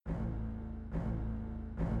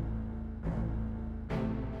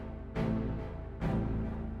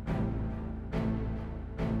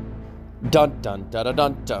Dun dun da da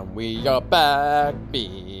dun dun. We are back,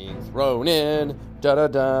 being thrown in. Da da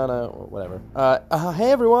da da. Whatever.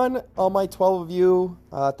 Hey everyone, all my 12 of you.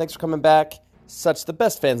 Thanks for coming back. Such the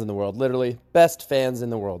best fans in the world, literally best fans in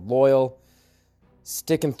the world. Loyal,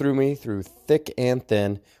 sticking through me through thick and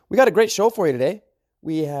thin. We got a great show for you today.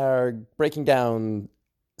 We are breaking down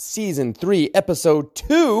season 3, episode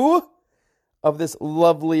 2 of this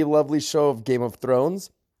lovely, lovely show of Game of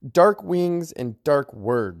Thrones. Dark Wings and Dark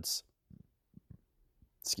Words.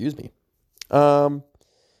 Excuse me. I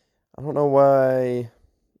don't know why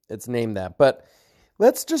it's named that, but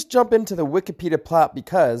let's just jump into the Wikipedia plot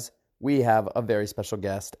because we have a very special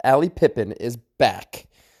guest. Allie Pippin is back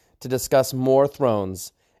to discuss more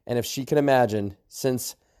Thrones, and if she can imagine,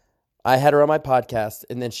 since I had her on my podcast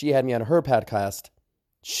and then she had me on her podcast,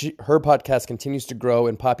 her podcast continues to grow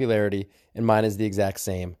in popularity, and mine is the exact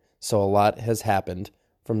same. So a lot has happened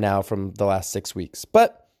from the last 6 weeks,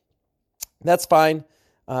 but that's fine.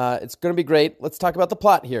 It's going to be great. Let's talk about the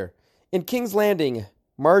plot here. In King's Landing,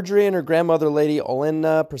 Marjorie and her grandmother, Lady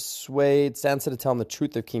Olenna, persuade Sansa to tell him the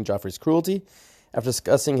truth of King Joffrey's cruelty. After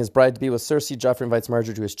discussing his bride-to-be with Cersei, Joffrey invites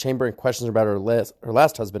Marjorie to his chamber and questions her about her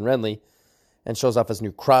last husband, Renly, and shows off his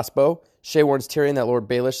new crossbow. Shae warns Tyrion that Lord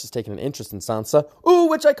Baelish has taken an interest in Sansa. Ooh,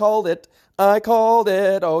 which I called it.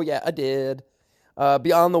 Oh, yeah, I did.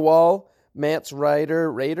 Beyond the Wall, Mance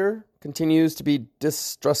Raider continues to be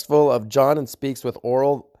distrustful of Jon and speaks with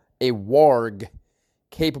Orell, a warg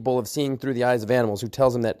capable of seeing through the eyes of animals, who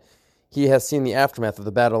tells him that he has seen the aftermath of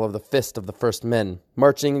the Battle of the Fist of the First Men.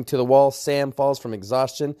 Marching to the wall, Sam falls from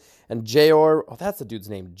exhaustion, and Jeor, that's the dude's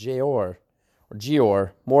name, Jeor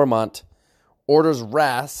Mormont, orders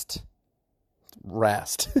Rast,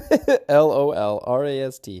 Lolrast,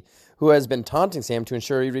 who has been taunting Sam to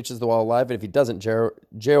ensure he reaches the wall alive, and if he doesn't,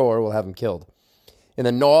 Jeor will have him killed. In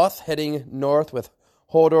the north, heading north with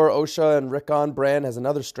Hodor, Osha, and Rickon, Bran has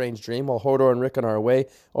another strange dream. While Hodor and Rickon are away,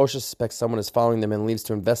 Osha suspects someone is following them and leaves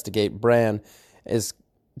to investigate. But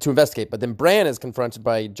then Bran is confronted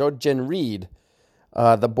by Jojen Reed,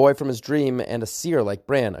 the boy from his dream, and a seer like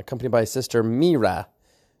Bran, accompanied by his sister Mira.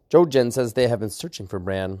 Jojen says they have been searching for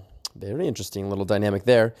Bran. Very interesting little dynamic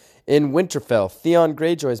there. In Winterfell, Theon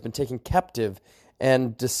Greyjoy has been taken captive,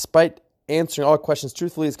 and despite answering all questions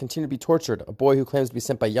truthfully, has continued to be tortured. A boy who claims to be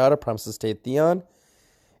sent by Yara promises to stay at Theon.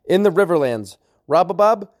 In the Riverlands,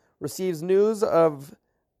 Rababab receives news of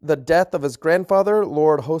the death of his grandfather,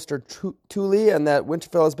 Lord Hoster Tully, and that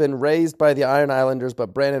Winterfell has been razed by the Iron Islanders,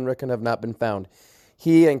 but Bran and Rickon have not been found.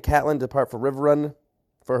 He and Catelyn depart for Riverrun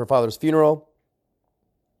for her father's funeral.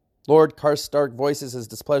 Lord Karstark voices his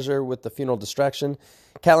displeasure with the funeral distraction.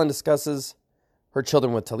 Catelyn discusses her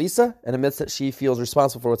children with Talisa and admits that she feels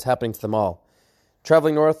responsible for what's happening to them all.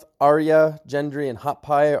 Traveling north, Arya, Gendry, and Hot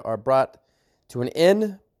Pie are brought to an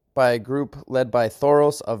inn by a group led by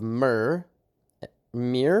Thoros of Myr,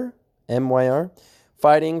 M-Y-R,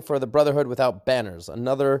 fighting for the Brotherhood without banners.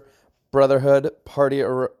 Another Brotherhood party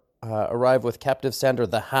arrive with captive Sandor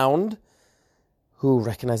the Hound, who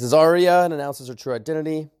recognizes Arya and announces her true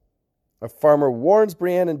identity. A farmer warns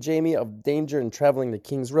Brienne and Jaime of danger in traveling the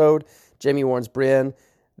King's Road. Jaime warns Brienne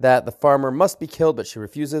that the farmer must be killed, but she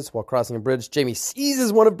refuses. While crossing a bridge, Jaime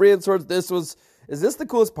seizes one of Brienne's swords. Is this the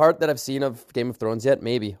coolest part that I've seen of Game of Thrones yet?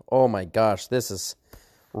 Maybe. Oh my gosh, this is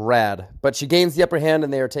rad. But she gains the upper hand,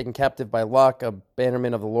 and they are taken captive by Locke, a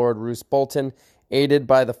bannerman of the Lord Roose Bolton, aided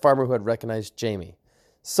by the farmer who had recognized Jaime.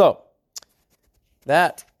 So,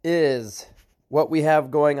 that is what we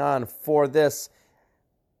have going on for this.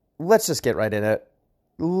 Let's just get right in it.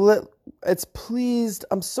 I'm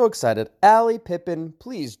so excited. Allie Pippin,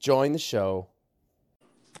 please join the show.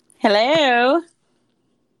 Hello.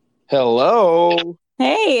 Hello.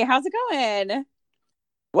 Hey, how's it going?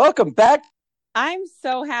 Welcome back. I'm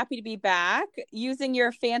so happy to be back using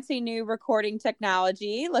your fancy new recording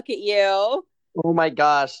technology. Look at you. Oh my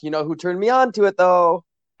gosh. You know who turned me on to it, though?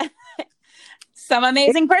 Some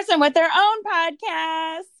amazing person with their own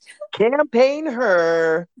podcast. Campaign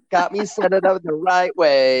her. Got me set it up the right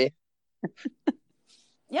way.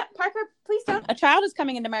 Yep, Parker, please don't. A child is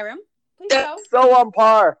coming into my room. Please go. So on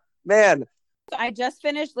par. Man. So I just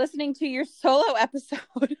finished listening to your solo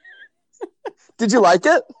episode. Did you like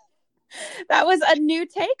it? That was a new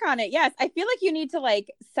take on it. Yes, I feel like you need to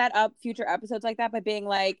set up future episodes like that by being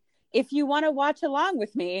like, if you want to watch along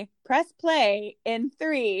with me, press play in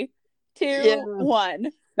 3, 2,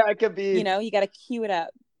 1. That could be. You got to cue it up.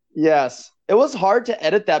 Yes. It was hard to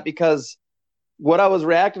edit that because what I was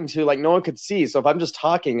reacting to, no one could see. So if I'm just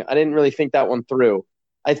talking, I didn't really think that one through.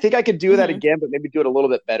 I think I could do that again, but maybe do it a little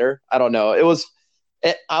bit better. I don't know. I was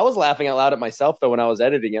laughing out loud at myself, though, when I was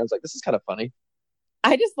editing it. I was like, this is kind of funny.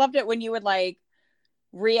 I just loved it when you would like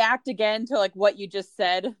react again to like what you just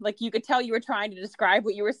said. Like you could tell you were trying to describe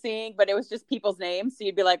what you were seeing, but it was just people's names. So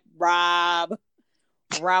you'd be like, Rob,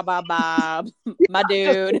 Bob, my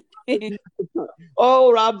dude.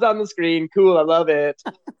 Oh, Rob's on the screen. Cool. I love it.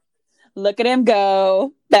 Look at him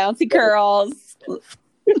go. Bouncy curls.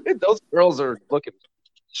 Those girls are looking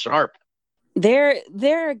sharp. They're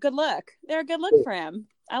a good look. They're a good look for him.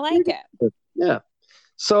 I like it. Yeah.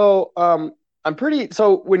 So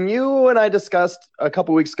so when you and I discussed a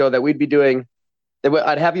couple weeks ago that we'd be doing that,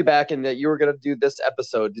 I'd have you back and that you were going to do this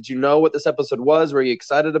episode. Did you know what this episode was? Were you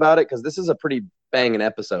excited about it? Because this is a pretty banging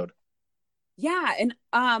episode. Yeah, and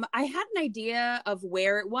I had an idea of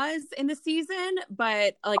where it was in the season,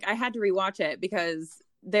 but like I had to rewatch it because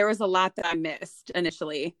there was a lot that I missed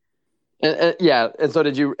initially. And so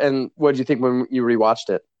did you. And what did you think when you rewatched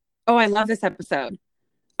it? Oh, I love this episode.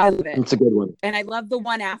 I love it. It's a good one. And I love the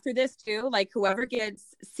one after this too. Like whoever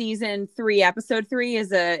gets season 3, episode 3 is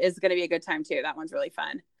going to be a good time too. That one's really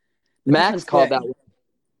fun. But Max called that one.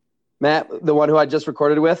 Matt, the one who I just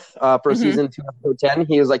recorded with for season 2, episode 10,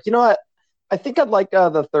 he was like, you know what? I think I'd like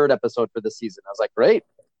the 3rd episode for this season. I was like, great.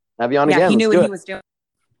 Have you on again. He knew what he was doing.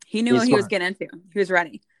 He knew what he was getting into. He was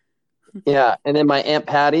ready. Yeah. And then my Aunt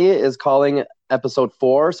Patty is calling episode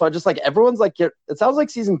 4. So I just like, everyone's like, it sounds like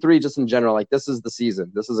season 3 just in general. Like this is the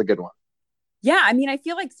season. This is a good one. Yeah. I mean, I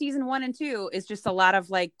feel like season 1 and 2 is just a lot of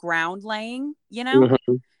like ground laying, you know?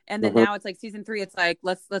 Mm-hmm. And then now it's like season 3, it's like,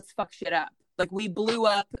 let's fuck shit up. Like we blew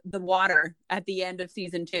up the water at the end of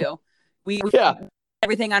season 2. We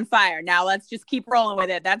everything on fire. Now let's just keep rolling with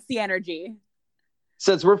it. That's the energy.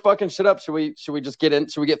 Since we're fucking shit up, should we just get in?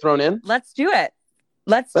 Should we get thrown in? Let's do it.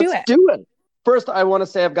 Let's do it. First, I want to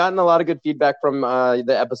say I've gotten a lot of good feedback from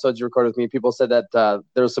the episodes you recorded with me. People said that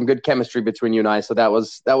there was some good chemistry between you and I, so that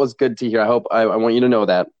was good to hear. I hope I want you to know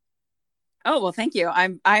that. Oh well, thank you.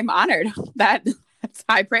 I'm honored. That's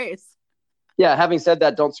high praise. Yeah. Having said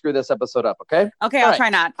that, don't screw this episode up. Okay. Okay, I'll try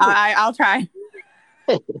not. I'll try.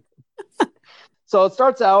 So it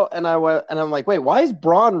starts out, and I'm like, wait, why is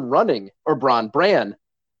Bran running? Or Bran?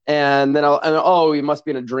 And then he must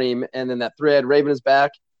be in a dream. And then that 3-eyed raven is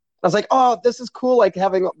back. I was like, oh, this is cool. Like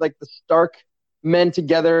having like the Stark men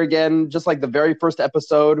together again, just like the very first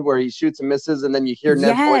episode where he shoots and misses, and then you hear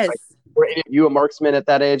Ned's voice like, "Were any of you a marksman at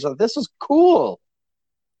that age?" Like, this was cool.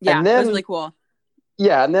 Yeah, and then, that was really cool.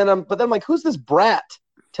 Yeah, and then but then like, who's this brat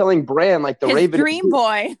telling Bran like his raven dream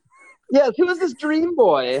boy? Yes, who is this dream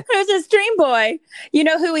boy? Who's this dream boy? You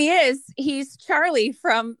know who he is? He's Charlie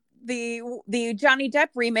from the Johnny Depp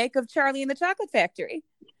remake of Charlie and the Chocolate Factory.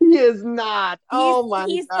 He is not.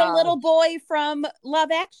 He's the little boy from Love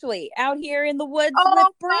Actually out here in the woods with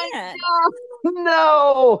Bran.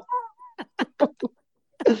 No.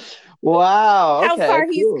 Wow. How far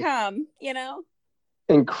he's come, you know?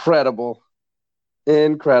 Incredible.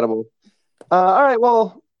 All right.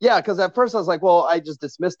 Well, yeah, because at first I was like, well, I just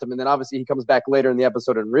dismissed him, and then obviously he comes back later in the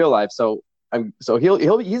episode in real life, so he's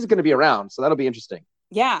going to be around, so that'll be interesting.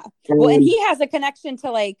 Yeah. Well, and he has a connection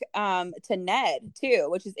to like to Ned too,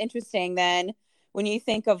 which is interesting. Then when you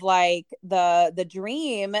think of like the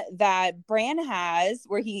dream that Bran has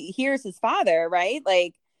where he hears his father, right?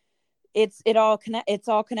 Like it's all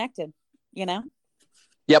connected, you know?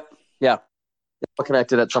 Yep. Yeah. It's all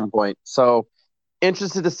connected at some point. So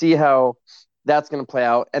interested to see how that's going to play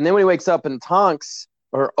out. And then when he wakes up and Tonks,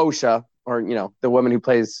 or Osha, or the woman who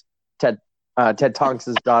plays Ted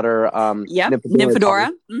Tonks' daughter,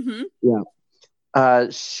 Nymphadora. Mm-hmm. Yeah.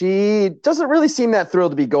 She doesn't really seem that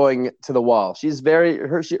thrilled to be going to the wall. She's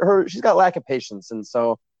she's got lack of patience, and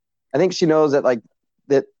so I think she knows that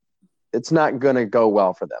that it's not going to go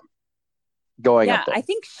well for them going up there. I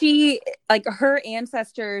think she her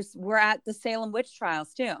ancestors were at the Salem witch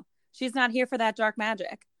trials too. She's not here for that dark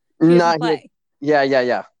magic. She doesn't play.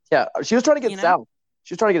 Yeah. She was trying to get south.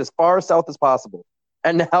 She was trying to get as far south as possible.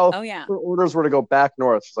 And now her orders were to go back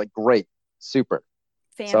north. She's like, great, super.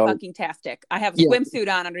 Fan-fucking-tastic. I have a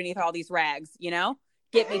swimsuit on underneath all these rags,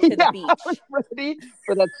 Get me to the beach. I was ready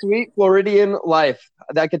for that sweet Floridian life.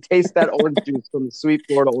 I could taste that orange juice from the sweet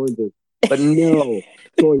Florida oranges. But no,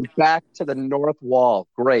 going back to the north wall.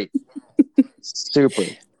 Great. Super.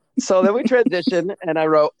 So then we transition, and I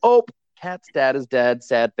wrote, Kat's dad is dead,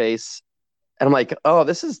 sad face. And I'm like, oh,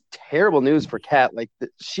 this is terrible news for Kat. Like,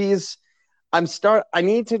 I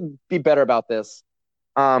need to be better about this.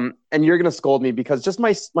 And you're going to scold me because just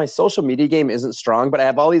my social media game isn't strong, but I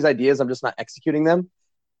have all these ideas. I'm just not executing them.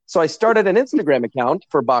 So I started an Instagram account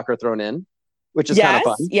for Bacher Thrown In, which is kind of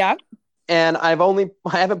fun. Yeah. And I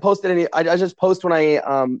haven't posted any. I just post when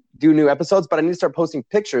I do new episodes, but I need to start posting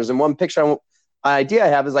pictures. And one picture idea I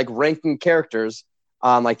have is like ranking characters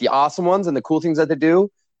on like the awesome ones and the cool things that they do.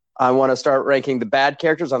 I want to start ranking the bad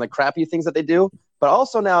characters on the crappy things that they do. But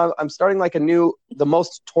also now I'm starting like the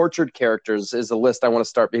most tortured characters is a list I want to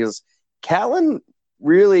start, because Catelyn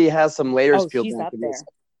really has some layers peeled she's back up in there. this.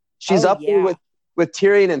 She's up there with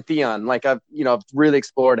Tyrion and Theon. Like I've really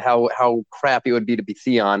explored how crappy it would be to be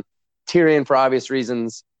Theon. Tyrion for obvious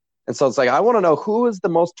reasons. And so it's like, I want to know who is the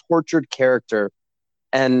most tortured character.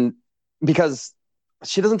 And because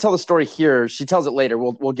she doesn't tell the story here, she tells it later.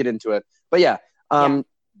 We'll get into it. But yeah,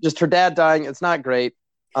 just her dad dying. It's not great.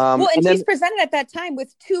 And she's presented at that time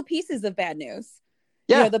with two pieces of bad news.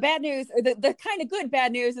 Yeah. The bad news, or the kind of good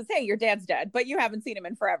bad news is, hey, your dad's dead, but you haven't seen him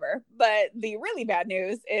in forever. But the really bad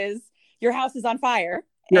news is your house is on fire.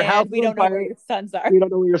 We don't know where your sons are. We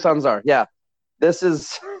don't know where your sons are. Yeah.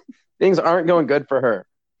 Things aren't going good for her.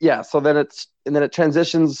 Yeah. So then it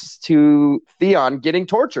transitions to Theon getting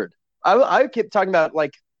tortured. I keep talking about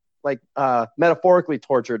like metaphorically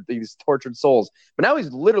tortured, these tortured souls, but now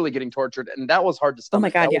he's literally getting tortured, and that was hard to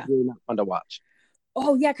stomach. Oh my God, that was really not fun to watch.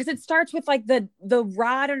 Oh yeah, because it starts with like the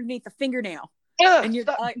rod underneath the fingernail. Yeah, and you're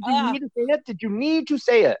like, did you need to say it? Did you need to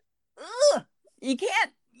say it? Ugh. You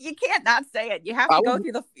can't not say it. You have to go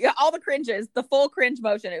through all the cringes, the full cringe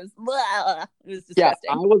motion. It was disgusting.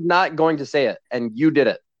 Yeah, I was not going to say it, and you did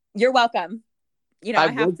it. You're welcome. I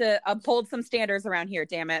have to uphold some standards around here.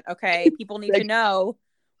 Damn it. Okay, people need to know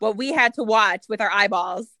what we had to watch with our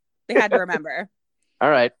eyeballs. They had to remember. All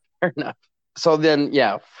right, fair enough. So then,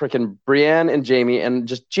 yeah, freaking Brienne and Jaime, and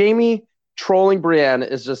just Jaime trolling Brienne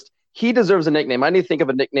is just, he deserves a nickname. I need to think of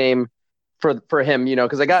a nickname for him,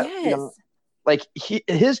 because I got, like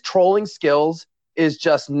his trolling skills is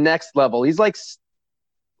just next level. He's like,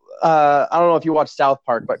 I don't know if you watch South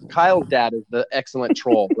Park, but Kyle's dad is the excellent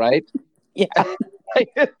troll, right? Yeah.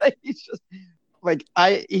 He's just like,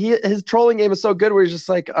 his trolling game is so good where he's just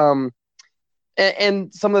like,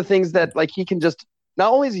 and some of the things that like he can just,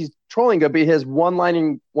 not only is he trolling good, but his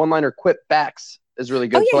one-liner quip backs is really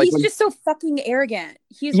good. Oh yeah, so, like, he's just so fucking arrogant.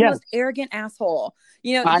 He's the most arrogant asshole.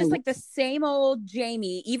 Just like the same old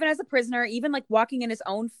Jaime, even as a prisoner, even like walking in his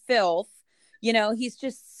own filth. He's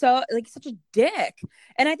just so like such a dick.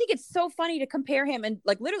 And I think it's so funny to compare him and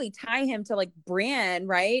like literally tie him to like Brienne,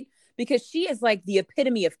 right? Because she is like the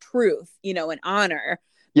epitome of truth, and honor.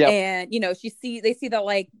 Yeah. And they see that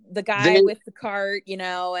like the guy with the cart,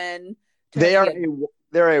 and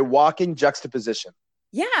they're a walking juxtaposition.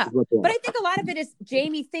 Yeah. But I think a lot of it is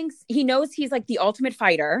Jaime thinks he knows he's like the ultimate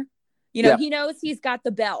fighter. He knows he's got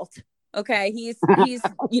the belt. Okay. He's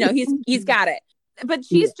he's got it. But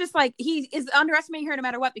she's just like, he is underestimating her no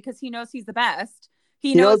matter what, because he knows he's the best.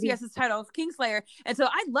 He knows he has his title of Kingslayer. And so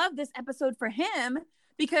I love this episode for him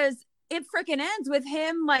because it freaking ends with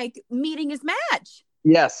him like meeting his match.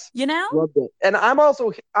 Yes. Loved it. And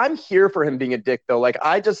I'm here for him being a dick though. Like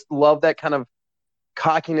I just love that kind of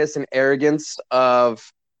cockiness and arrogance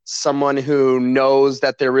of someone who knows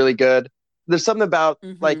that they're really good. There's something about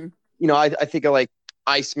like, I think of like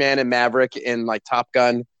Iceman and Maverick in like Top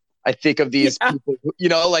Gun. I think of these people,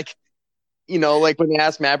 like when they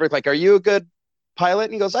ask Maverick, like, are you a good pilot?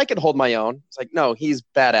 And he goes, I can hold my own. It's like, no, he's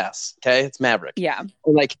badass. Okay. It's Maverick. Yeah.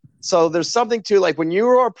 And like, so there's something to like when you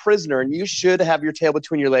are a prisoner and you should have your tail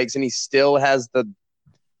between your legs and he still has the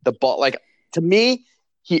ball. Like to me,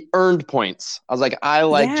 he earned points. I was like, I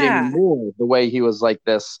like Jaime more the way he was like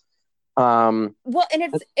this. Well, and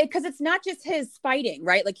it's because it's not just his fighting,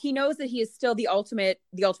 right? Like he knows that he is still the ultimate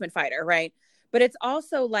fighter, right? But it's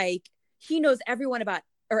also like he knows everything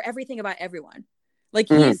about everyone. Like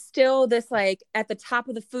he's still this like at the top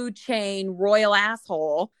of the food chain royal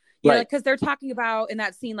asshole, you know, because they're talking about in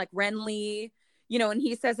that scene like Renly, and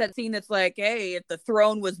he says that scene that's like, hey, if the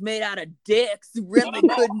throne was made out of dicks, Renly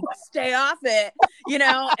couldn't stay off it,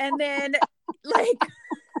 and then like,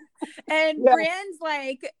 and Brienne's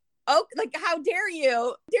like, oh, like how dare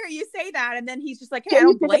you say that? And then he's just like, hey, I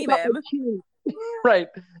don't blame him. Right.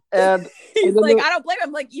 And he's like, I don't blame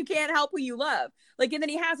him. Like, you can't help who you love. Like, and then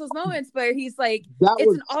he has those moments where he's like,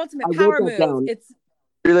 it's an ultimate power move. Down. It's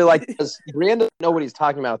really like, because Brienne doesn't know what he's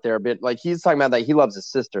talking about there, but like he's talking about that he loves his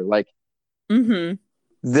sister. Like,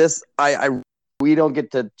 this, we don't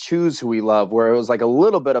get to choose who we love. Where it was like a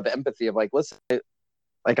little bit of empathy of like, listen,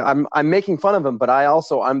 like I'm making fun of him, but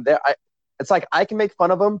I'm there. It's like I can make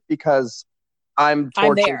fun of him because I'm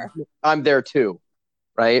there. I'm there too,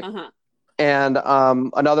 right? And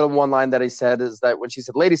another one line that he said is that when she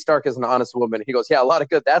said, Lady Stark is an honest woman, he goes, yeah, a lot of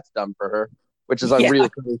good that's done for her, which is a really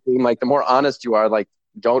cool theme. Like, the more honest you are, like,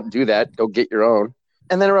 don't do that. Go get your own.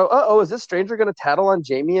 And then I wrote, is this stranger going to tattle on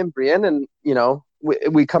Jaime and Brienne? And,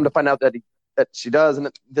 we come to find out that she does. And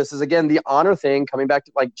this is, again, the honor thing coming back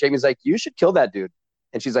to, like, Jaime's like, you should kill that dude.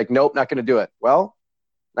 And she's like, nope, not going to do it. Well,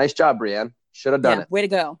 nice job, Brienne. Should have done it. Way to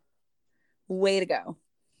go. Way to go.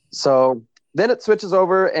 So then it switches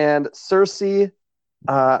over, and Cersei,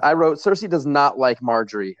 I wrote, Cersei does not like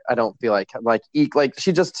Marjorie. I don't feel like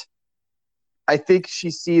she just, I think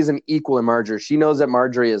she sees an equal in Marjorie. She knows that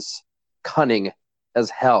Marjorie is cunning as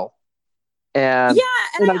hell. And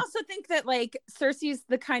I also think that like Cersei's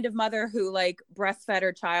the kind of mother who like breastfed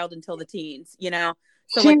her child until the teens, you know?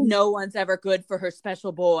 So like no one's ever good for her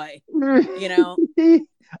special boy, you know?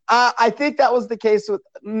 I think that was the case with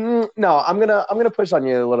no. I'm gonna push on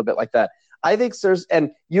you a little bit like that. I think Cersei,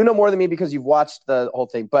 and you know more than me because you've watched the whole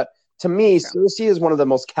thing. But to me, Cersei is one of the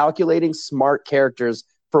most calculating, smart characters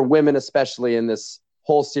for women, especially in this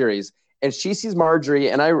whole series. And she sees Marjorie,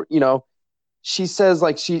 and she says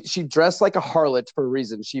like she dressed like a harlot for a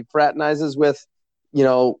reason. She fraternizes with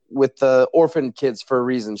the orphan kids for a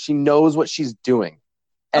reason. She knows what she's doing,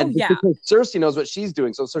 and because Cersei knows what she's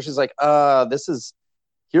doing, so Cersei's like,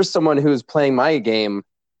 here's someone who's playing my game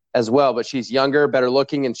as well, but she's younger, better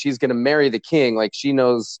looking, and she's going to marry the king. Like she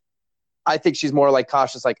knows, I think she's more like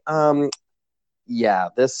cautious, like,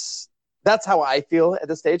 that's how I feel at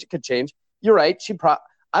this stage. It could change. You're right. She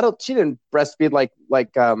didn't breastfeed like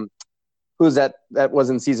who's that was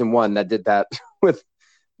in season 1 that did that with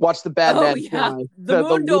watch the bad man. Yeah. The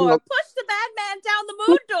moon door. Push the bad man down the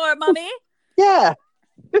moon door, mommy. Yeah.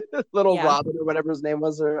 Little Robin or whatever his name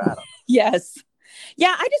was, or I don't know. Yes.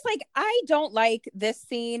 Yeah, I don't like this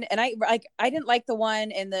scene, and I didn't like the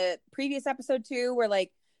one in the previous episode too, where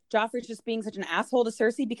like Joffrey's just being such an asshole to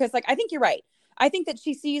Cersei, because like I think you're right. I think that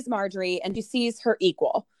she sees Marjorie and she sees her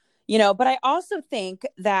equal, but I also think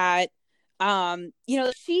that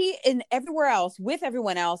she and everywhere else with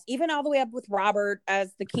everyone else, even all the way up with Robert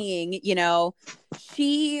as the king,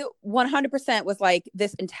 she 100% was like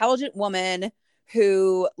this intelligent woman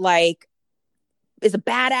who like is a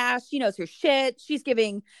badass. She knows her shit. She's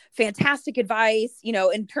giving fantastic advice,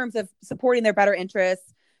 in terms of supporting their better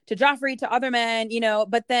interests to Joffrey, to other men,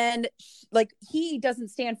 but then like he doesn't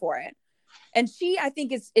stand for it. And I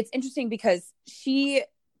think it's interesting because she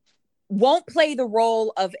won't play the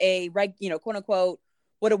role of a quote unquote,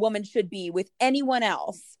 what a woman should be with anyone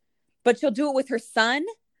else, but she'll do it with her son,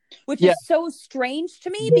 which is so strange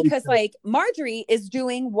to me because like Marjorie is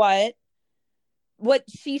doing what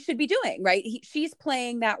she should be doing, right? She's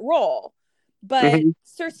playing that role, but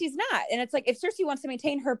Cersei's not. And it's like, if Cersei wants to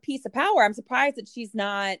maintain her piece of power, I'm surprised that she's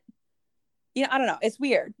not, I don't know. It's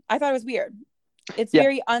weird. I thought it was weird. It's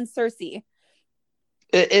very un-Cersei.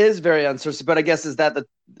 It is very un-Cersei, but I guess is that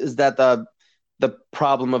the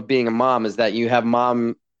problem of being a mom is that you have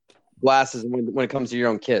mom glasses when it comes to your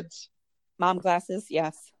own kids. Mom glasses,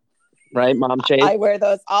 yes. Right, mom shade. I wear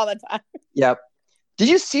those all the time. Yep. Did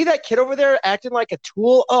you see that kid over there acting like a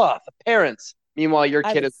tool? Oh, the parents. Meanwhile, your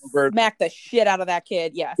kid is over. Smack the shit out of that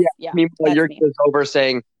kid. Yes. Yeah. Meanwhile, your kid is over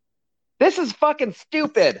saying, "This is fucking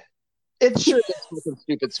stupid." It sure is fucking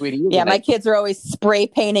stupid, sweetie. My kids are always spray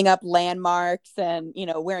painting up landmarks and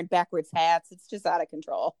wearing backwards hats. It's just out of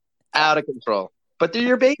control. Out of control. But they're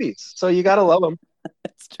your babies, so you gotta love them.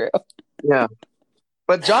 That's true. Yeah.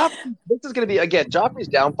 But Joffrey, this is gonna be again. Joffrey's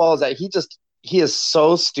downfall is that he is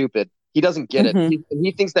so stupid. He doesn't get it.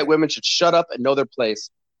 He thinks that women should shut up and know their place.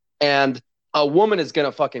 And a woman is going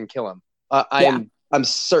to fucking kill him. I'm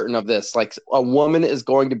certain of this. Like a woman is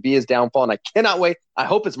going to be his downfall. And I cannot wait. I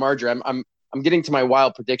hope it's Marjorie. I'm getting to my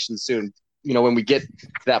wild predictions soon, when we get to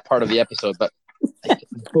that part of the episode. But I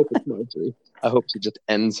hope it's Marjorie. I hope she just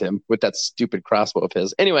ends him with that stupid crossbow of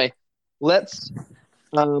his. Anyway, let's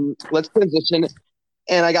transition.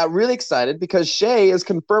 And I got really excited because Shay is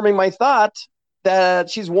confirming my thought that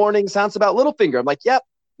she's warning Sansa about Littlefinger. I'm like, yep,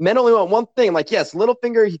 men only want one thing. I'm like, yes,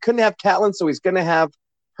 Littlefinger, he couldn't have Catelyn, so he's going to have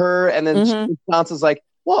her. And then Sansa's like,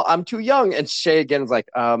 well, I'm too young. And Shay again is like,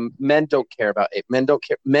 men don't care about it. Men don't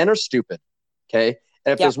care. Men are stupid. Okay.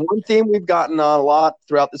 And if there's one theme we've gotten on a lot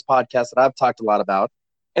throughout this podcast that I've talked a lot about,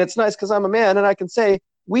 and it's nice because I'm a man and I can say,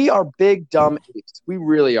 we are big, dumb apes. We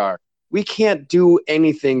really are. We can't do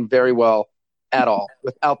anything very well at all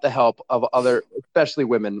without the help of other, especially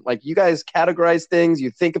women. Like you guys categorize things, you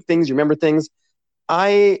think of things, you remember things.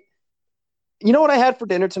 You know what I had for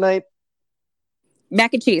dinner tonight?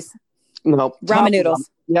 Mac and cheese. No, ramen noodles.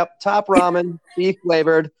 Yep, top ramen, beef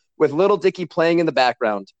flavored, with Little Dicky playing in the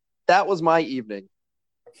background. That was my evening.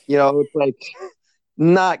 It's like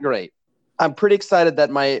not great. I'm pretty excited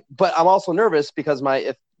but I'm also nervous because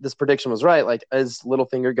if this prediction was right, like is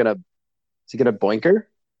Littlefinger gonna boink her?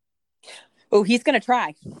 Oh, he's gonna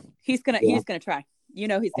try. He's gonna try. He's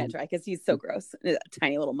gonna try because he's so gross. That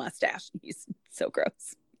tiny little mustache. He's so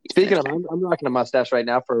gross. Speaking of, I'm rocking a mustache right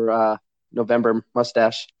now for November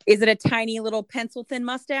mustache. Is it a tiny little pencil thin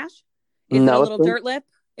mustache? Is it a No, little dirt lip?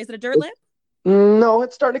 Is it a dirt lip? No,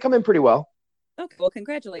 it's starting to come in pretty well. Okay, well,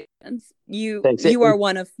 congratulations. Thanks. You are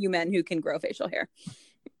one of few men who can grow facial hair.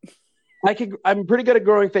 I'm pretty good at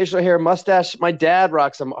growing facial hair. Mustache. My dad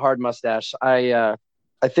rocks a hard mustache. I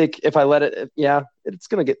think if I let it, it's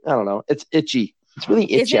gonna get. I don't know. It's itchy. It's really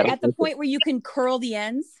itchy. Is it at the point where you can curl the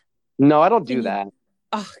ends? No, I don't do that.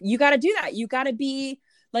 Oh, you got to do that. You got to be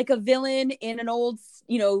like a villain in an old,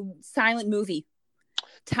 silent movie,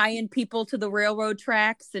 tying people to the railroad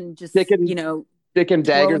tracks and just, sticking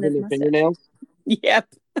daggers in their fingernails. Yep.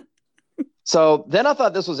 So then I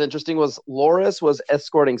thought this was interesting. Was Loris was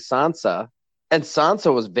escorting Sansa, and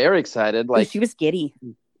Sansa was very excited. Like she was giddy.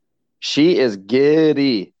 She is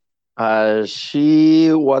giddy. And I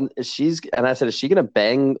said, is she gonna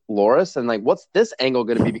bang Loris? And like, what's this angle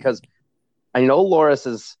gonna be? Because I know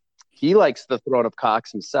Loris he likes the throne of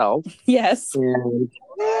cocks himself. Yes.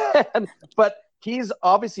 But he's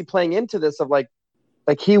obviously playing into this of like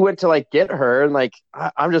he went to like get her, and like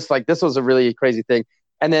I'm just like, this was a really crazy thing.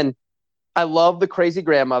 And then I love the crazy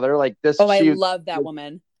grandmother. Like this. Oh, I love that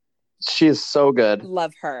woman. She is so good.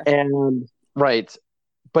 Love her. And right.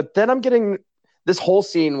 But then I'm getting this whole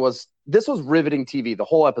scene was riveting TV, the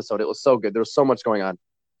whole episode. It was so good. There was so much going on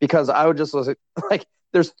because I would just was like,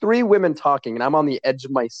 there's three women talking and I'm on the edge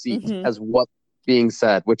of my seat as what's being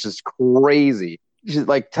said, which is crazy. She's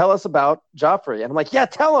like, tell us about Joffrey. And I'm like, yeah,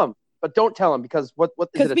 tell him, but don't tell him because what is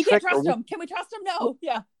it? Because we can't trust him. Can we trust him? No.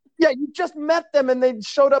 Yeah. Yeah. You just met them and they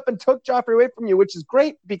showed up and took Joffrey away from you, which is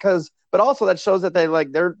great but also that shows that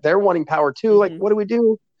they're wanting power too. Like, what do we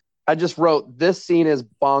do? I just wrote, this scene is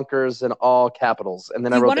bonkers in all capitals. And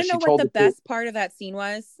then I wrote that she told what the best part of that scene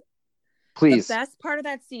was? Please. The best part of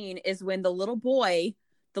that scene is when the little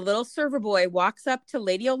server boy walks up to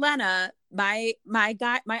Lady Olenna, my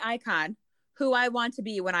icon, who I want to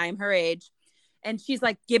be when I am her age. And she's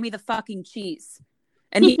like, give me the fucking cheese.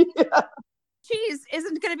 And he, cheese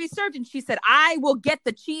isn't going to be served. And she said, I will get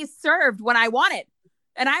the cheese served when I want it.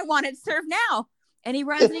 And I want it served now. And he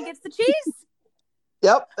runs and he gets the cheese.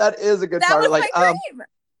 Yep, that is a good part. That was my dream.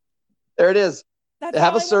 There it is.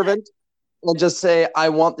 Have a servant and just say, I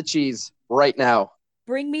want the cheese right now.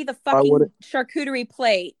 Bring me the fucking charcuterie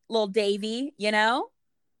plate, little Davy, Bring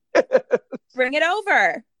it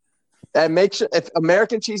over. And make sure, if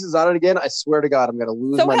American cheese is on it again, I swear to God, I'm going to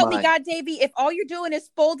lose my mind. So help me God, Davy, if all you're doing is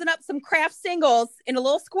folding up some Kraft singles into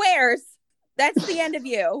little squares, that's the end of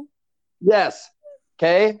you. Yes.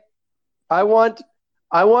 Okay. I want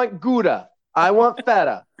Gouda. I want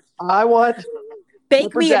feta. I want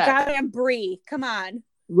bake me a goddamn brie. Come on.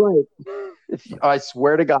 Right. I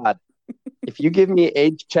swear to God, if you give me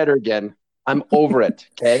aged cheddar again, I'm over it.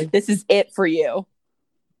 Okay. This is it for you.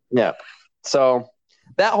 Yeah. So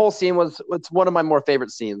that whole scene it's one of my more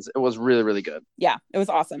favorite scenes. It was really, really good. Yeah, it was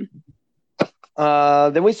awesome.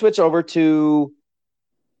 Then we switch over to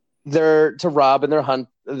Rob and their hunt.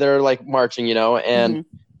 They're like marching, and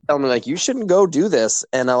telling me like, you shouldn't go do this.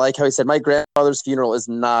 And I like how he said, my grandmother's funeral is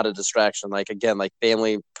not a distraction. Like, again, like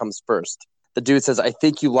family comes first. The dude says, I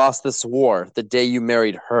think you lost this war the day you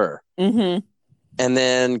married her. And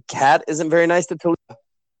then Kat isn't very nice to Talisa.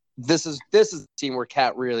 This is the scene where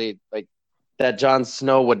Kat really like that Jon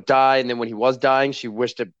Snow would die. And then when he was dying, she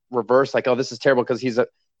wished it reversed. Like, oh, this is terrible because he's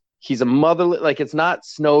a mother. Like, it's not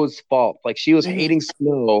Snow's fault. Like, she was hating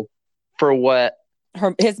Snow for what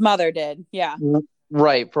his mother did. Yeah.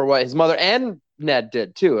 Right, for what his mother and Ned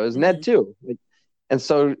did too. It was Ned too. And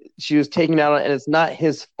so she was taking out on it, and it's not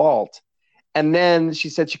his fault. And then she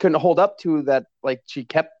said she couldn't hold up to that. Like, she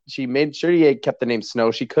made sure he kept the name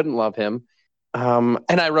Snow. She couldn't love him. And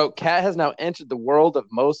I wrote, Kat has now entered the world of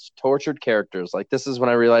most tortured characters. Like, this is when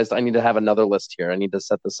I realized I need to have another list here. I need to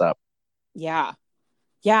set this up. Yeah.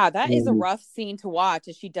 Yeah, that is a rough scene to watch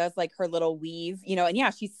as she does like her little weave, and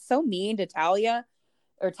yeah, she's so mean to Talia,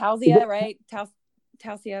 right?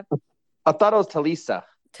 Talsia. I thought it was Talisa.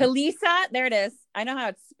 Talisa, there it is. I know how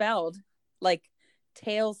it's spelled, like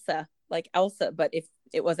Tailsa, like Elsa, but if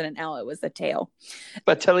it wasn't an L, it was a tail.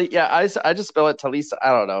 But I just spell it Talisa.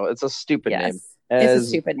 I don't know. It's a stupid name. It's a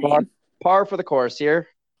stupid name. Par for the course here.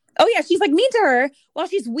 Oh yeah, she's like mean to her while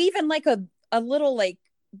she's weaving like a little like,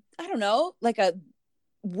 I don't know, like a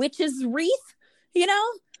witch's wreath,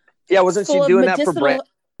 Yeah, wasn't she doing that for Brandon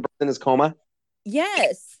in his coma?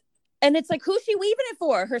 Yes. And it's like, who's she weaving it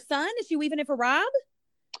for? Her son? Is she weaving it for Rob?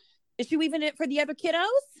 Is she weaving it for the other kiddos?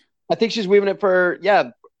 I think she's weaving it for,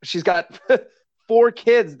 she's got 4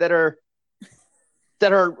 kids that are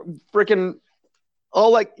freaking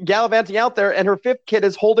all like gallivanting out there, and her 5th kid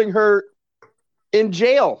is holding her in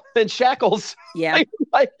jail in shackles. Yeah.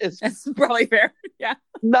 life is That's probably fair. Yeah.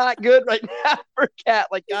 not good right now for Kat.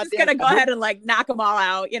 Like, You're just goddamn. gonna go ahead and like knock them all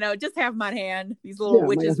out. Just have them on hand. These little Yeah,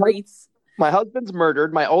 witches wreaths. my husband's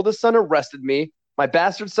murdered. My oldest son arrested me. My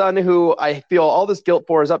bastard son, who I feel all this guilt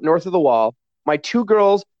for, is up north of the wall. My two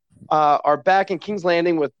girls are back in King's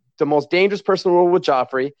Landing with the most dangerous person in the world with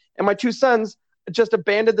Joffrey. And my two sons just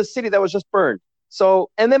abandoned the city that was just burned. So,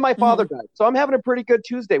 and then my father died. So I'm having a pretty good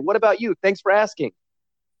Tuesday. What about you? Thanks for asking.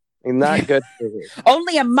 Not good.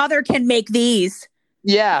 Only a mother can make these.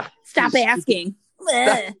 Yeah. Stop asking.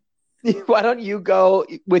 Why don't you go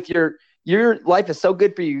with your life is so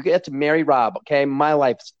good for you. You get to marry Rob. Okay. My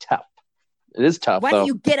life's tough. It is tough. Why though. don't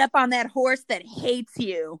you get up on that horse that hates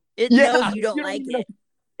you? It knows you don't like it.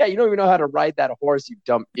 Yeah, you don't even know how to ride that horse, you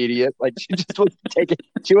dumb idiot. Like, she just wants to take it.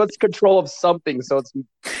 She wants control of something, so it's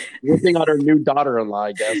whipping on her new daughter-in-law,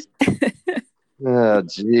 I guess. Oh,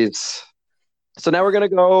 jeez. So now we're gonna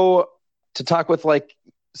go to talk with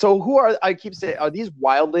so who are, I keep saying, are these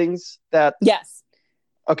wildlings that? Yes.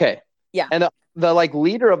 Okay. Yeah. And the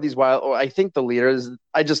leader of these I think the leader is,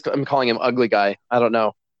 I'm calling him Ugly Guy. I don't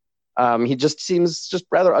know. He just seems just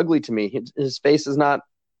rather ugly to me. His face is not.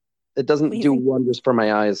 It doesn't do wonders for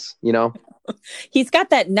my eyes, He's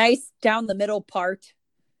got that nice down the middle part,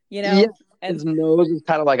 Yeah, and his nose is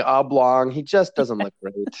kind of like oblong. He just doesn't look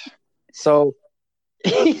great. So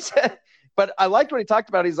but I liked what he talked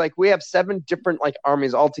about. He's like, we have 7 different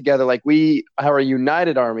armies all together. Like, we are a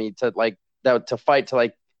united army to fight.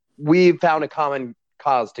 We found a common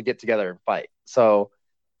cause to get together and fight. So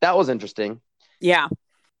that was interesting. Yeah.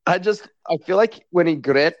 I feel like when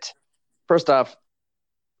Ygritte, first off,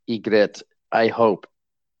 Ygritte, I hope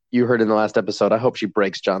you heard in the last episode, I hope she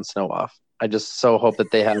breaks Jon Snow off. I just so hope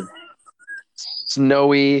that they have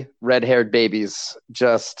snowy, red-haired babies.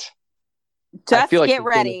 Just get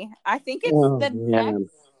ready. I think it's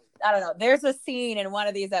next. I don't know. There's a scene in one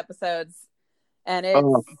of these episodes, and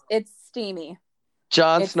it's steamy.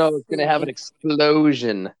 Jon Snow is going to have an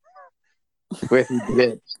explosion with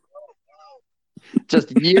Ygritte.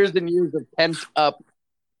 Just years and years of pent up,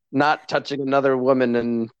 not touching another woman,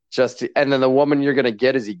 and then the woman you're gonna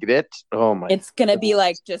get is Ygritte. Oh my! It's gonna be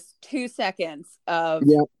like just 2 seconds of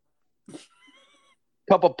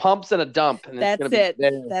couple pumps and a dump, and that's it.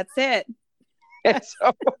 That's it.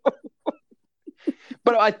 So,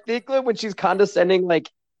 but I think when she's condescending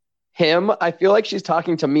him, I feel like she's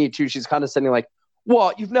talking to me too. She's condescending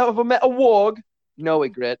what? You've never met a warg? No,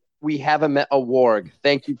 Ygritte. We haven't met a warg.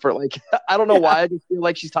 Thank you for I don't know why. I just feel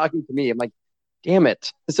like she's talking to me. I'm like, damn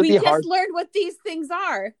it. This would be hard. We just learned what these things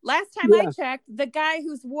are. Last time I checked, the guy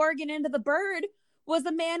who's warging into the bird was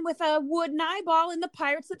a man with a wooden eyeball in the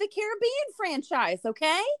Pirates of the Caribbean franchise,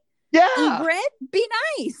 okay? Yeah. Ygritte, be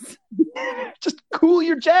nice. Just cool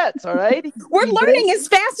your jets, all right? We're learning as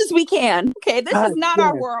fast as we can. Okay, this is not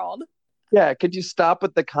our world. Yeah, could you stop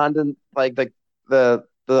with the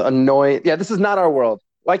the annoying... Yeah, this is not our world.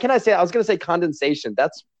 Why can't I say? I was going to say condensation.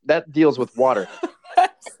 That deals with water.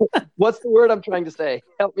 What's the word I'm trying to say?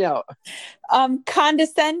 Help me out.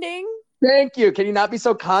 Condescending. Thank you. Can you not be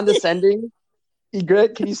so condescending?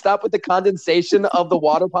 Ygritte, can you stop with the condensation of the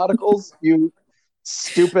water particles? You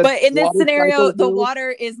stupid. But in this scenario, the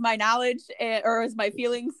water is my knowledge or is my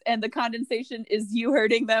feelings, and the condensation is you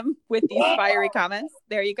hurting them with these fiery comments.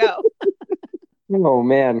 There you go. Oh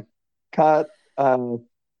man.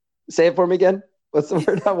 Say it for me again. What's the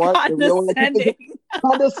word I want? Condescending.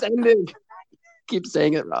 Condescending. Keep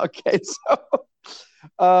saying it. Okay, so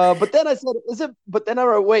but then I said, but then I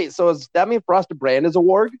wrote, wait, so does that mean Froster Brand is a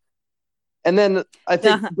warg? And then I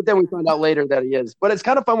think but then we find out later that he is. But it's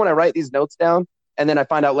kind of fun when I write these notes down and then I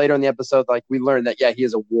find out later in the episode we learn that he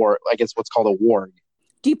is a warg, I guess what's called a warg.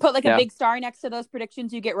 Do you put a big star next to those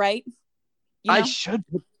predictions you get right? I should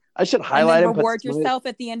highlight and then reward yourself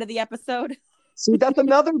at the end of the episode. See, that's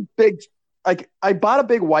another big I bought a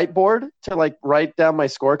big whiteboard to write down my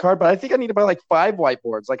scorecard, but I think I need to buy 5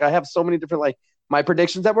 whiteboards. I have so many different my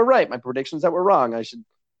predictions that were right, my predictions that were wrong. I should.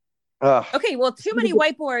 Okay, well, too many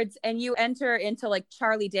whiteboards, and you enter into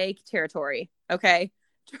Charlie Day territory. Okay.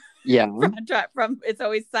 Yeah. from It's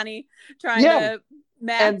Always Sunny, trying to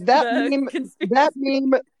match and that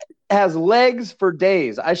meme has legs for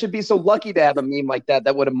days. I should be so lucky to have a meme like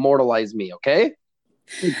that would immortalize me. Okay.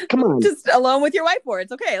 Come on. Just alone with your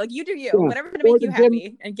whiteboards. Okay. You do you. Yeah. Whatever's going to make you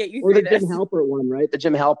happy and get you through this. Or the Jim Halpert one, right? The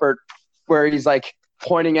Jim Halpert where he's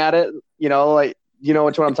pointing at it, you know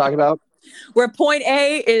which one I'm talking about? Where point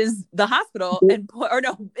A is the hospital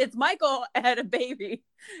it's Michael had a baby,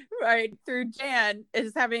 right? Through Jan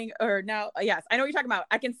is having, yes, I know what you're talking about.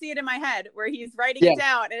 I can see it in my head where he's writing it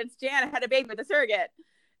down and it's Jan had a baby with a surrogate.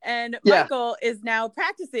 And Yeah. Michael is now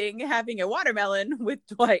practicing having a watermelon with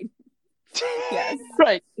Dwight. Yes.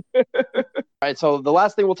 Right. All right. So the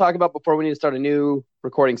last thing we'll talk about before we need to start a new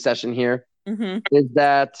recording session here is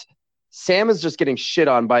that Sam is just getting shit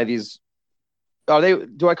on by these.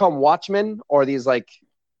 Do I call them watchmen or these like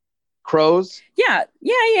crows? Yeah.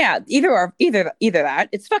 Either that.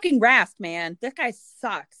 It's fucking Rast, man. That guy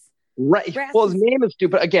sucks. Right. Rast Well, his name is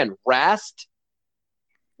stupid. Again, Rast.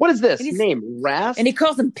 What is this name? Rast? And he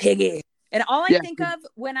calls him Piggy. And all I think of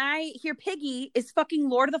when I hear Piggy is fucking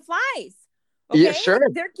Lord of the Flies. Okay? Yeah, sure.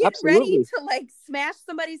 They're getting ready to like smash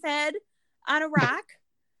somebody's head on a rock.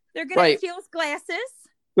 They're going to steal his glasses.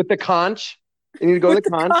 With the conch. You need to go to the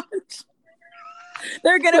conch.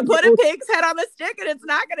 They're going to put a pig's head on the stick and it's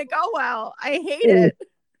not going to go well. I hate it.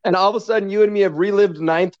 And all of a sudden, you and me have relived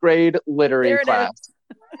 9th grade littering class.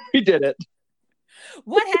 We did it.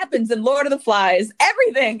 What happens in Lord of the Flies?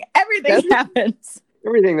 Everything happens.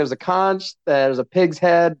 Everything. There's a conch, there's a pig's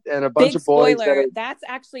head, and a bunch of boys. Spoiler, that's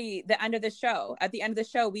actually the end of the show. At the end of the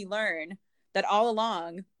show, we learn that all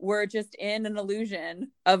along we're just in an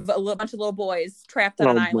illusion of a bunch of little boys trapped on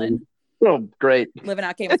an island. Oh, great. Living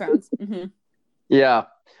out Game of Thrones. Yeah.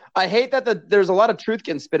 I hate that there's a lot of truth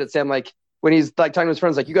getting spit at Sam. Like when he's like talking to his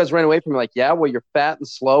friends, like, you guys ran away from me. Like, yeah, well, you're fat and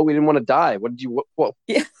slow. We didn't want to die. What do you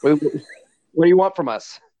want from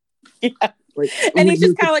us? Yeah. Like, and he's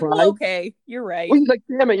just kind of like, well, okay, you're right. Well, he's like,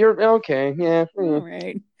 damn it, you're okay. Yeah. All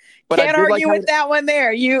right. But can't argue with that one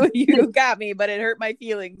there. You got me, but it hurt my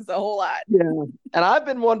feelings a whole lot. Yeah. And I've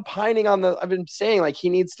been one pining on I've been saying like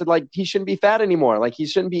he shouldn't be fat anymore. Like he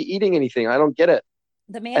shouldn't be eating anything. I don't get it.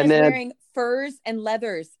 The man is wearing furs and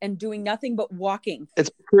leathers and doing nothing but walking. It's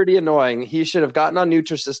pretty annoying. He should have gotten on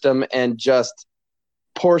Nutrisystem and just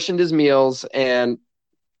portioned his meals, and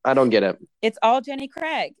I don't get it. It's all Jenny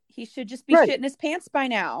Craig. He should just be shitting his pants by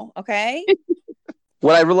now, okay?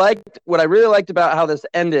 What I really liked about how this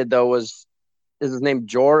ended though is his name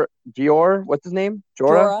Dior? What's his name?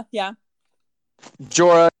 Jorah, yeah.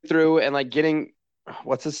 Jorah through and like getting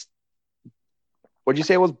what'd you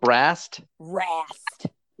say it was?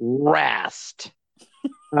 Rast.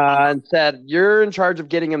 And said, you're in charge of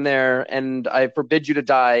getting him there, and I forbid you to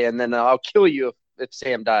die, and then I'll kill you if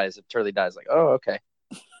Sam dies, if Turley dies. Like, oh, okay.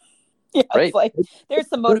 Yeah, right. It's like, there's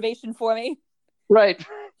some motivation for me. Right.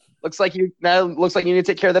 Looks like you need to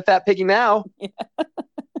take care of the fat piggy now. Yeah.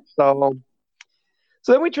 So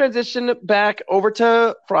then we transition back over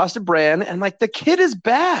to Frosted Bran, and like the kid is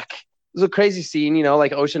back. It was a crazy scene, you know,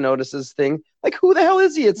 like Ocean notices thing. Like, who the hell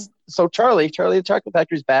is he? It's so Charlie the Chocolate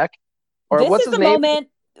Factory's back. Or what's his name?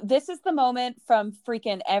 This is the moment from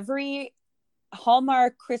freaking every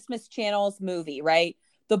Hallmark Christmas Channel's movie, right?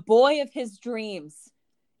 The boy of his dreams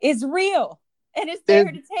is real and is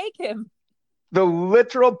there to take him. The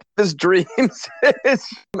literal his dreams is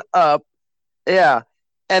up. Yeah.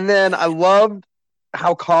 And then I loved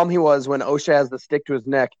how calm he was when Osha has the stick to his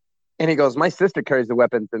neck. And he goes, my sister carries the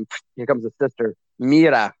weapons. And here comes the sister,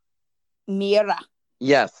 Mira.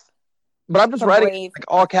 Yes. But I'm just writing like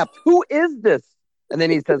all caps. Who is this? And then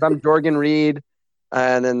he says, I'm Jorgen Reed.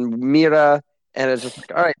 And then Mira. And it's just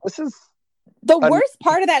like, all right, this is. The worst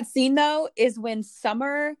part of that scene, though, is when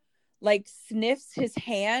Summer like sniffs his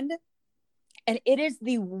hand. And it is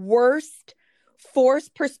the worst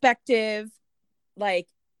forced perspective, like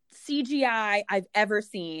CGI I've ever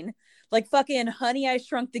seen. Like fucking Honey, I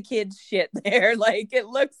Shrunk the Kids shit there. Like it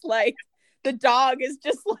looks like the dog is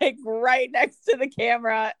just like right next to the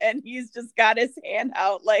camera and he's just got his hand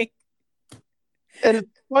out like. And it's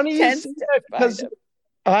funny you say that because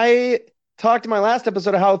I talked in my last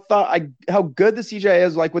episode of how good the CGI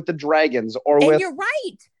is, like with the dragons you're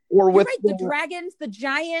right. The dragons, the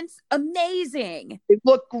giants, amazing. It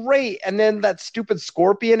looked great. And then that stupid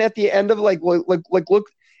scorpion at the end of look.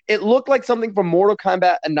 It looked like something from Mortal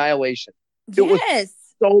Kombat Annihilation. It was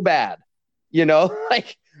so bad, you know,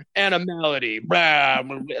 like animality.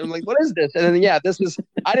 I'm like, what is this? And then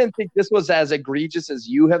I didn't think this was as egregious as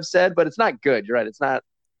you have said, but it's not good. You're right. It's not.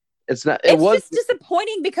 It's just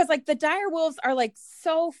disappointing because like the dire wolves are like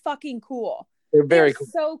so fucking cool. They're very cool.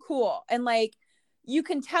 So cool, and like you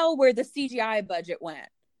can tell where the CGI budget went.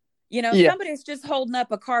 You know, somebody's just holding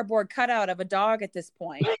up a cardboard cutout of a dog at this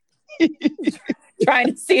point.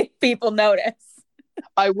 Trying to see if people notice.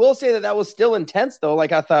 I will say that was still intense though.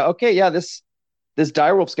 Like I thought, okay, yeah, this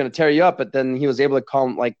direwolf's going to tear you up, but then he was able to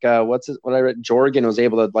calm, like what I read, Jorgen was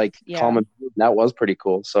able to like calm him. That was pretty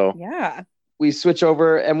cool. So yeah, we switch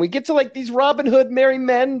over and we get to like these Robin Hood merry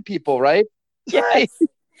men people, right? Yes.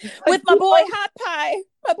 With my boy Hot Pie.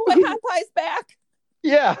 My boy Hot Pie's back.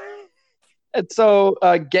 Yeah. And so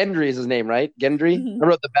Gendry is his name, right? Gendry. I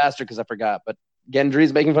wrote the bastard because I forgot, but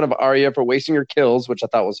Gendry's making fun of Arya for wasting her kills, which I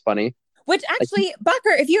thought was funny. Which Like, actually,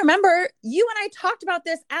 Bucker, if you remember, you and I talked about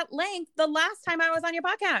this at length the last time I was on your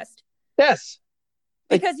podcast. yes.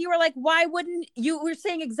 Like, Because you were like, why wouldn't you were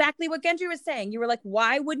saying exactly what Gendry was saying. You were like,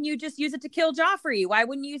 why wouldn't you just use it to kill Joffrey? Why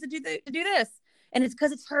wouldn't you use it to do this? And it's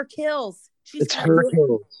because it's her kills. She's it's her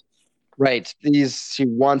kills. Right. She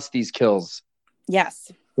wants these kills.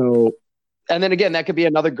 Yes. So, and then again, that could be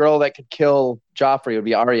another girl that could kill Joffrey. It would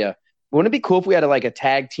be Arya. Wouldn't it be cool if we had a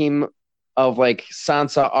tag team of like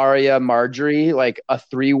Sansa, Arya, Marjorie, like a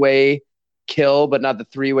 3-way kill, but not the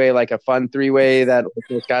 3-way, like a fun 3-way that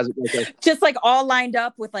those guys just like all lined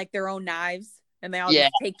up with like their own knives, and they all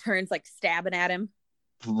just take turns like stabbing at him.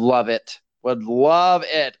 Love it. Would love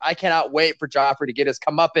it. I cannot wait for Joffrey to get his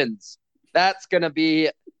comeuppance. That's gonna be,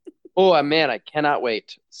 oh man, I cannot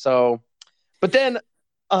wait. So, but then,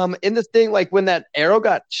 in this thing, like when that arrow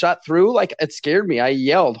got shot through, like it scared me. I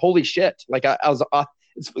yelled, "Holy shit!" Like I was,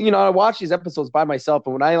 it's, I watch these episodes by myself,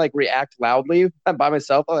 and when I like react loudly by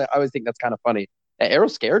myself, I always think that's kind of funny. That arrow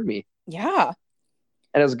scared me. Yeah,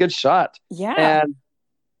 and it was a good shot. Yeah,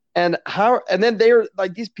 and then they're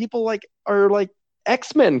like, these people like are like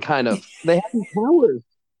X-Men kind of. They have these powers.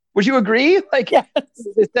 Would you agree? Like, yes.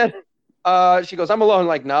 They said, she goes, "I'm alone."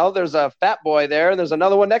 Like, no, there's a fat boy there, and there's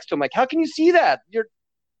another one next to him. Like, how can you see that?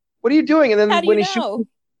 What are you doing? And then when he shoots,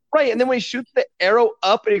 right, and then when he shoots the arrow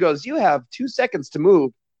up, and he goes, "You have 2 seconds to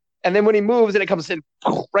move." And then when he moves, and it comes in,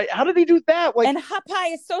 right? How did he do that? Like, and Hot Pie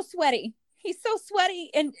is so sweaty. He's so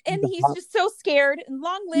sweaty, and he's just so scared. And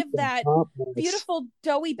long live that beautiful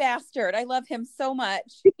doughy bastard. I love him so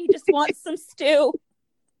much. He just wants some stew.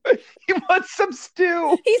 He wants some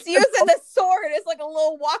stew. He's using the sword as like a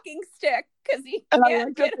little walking stick because he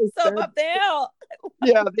can't get himself up the hill.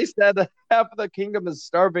 Yeah, they said that half of the kingdom is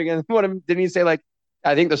starving, and didn't he say, like,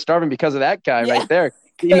 I think they're starving because of that guy right there?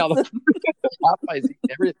 The Hot Pie's eating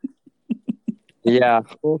everything. Yeah,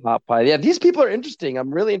 Hot Pie. Yeah, these people are interesting.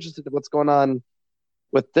 I'm really interested in what's going on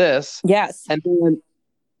with this. Yes,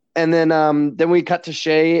 and then we cut to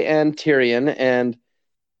Shay and Tyrion, and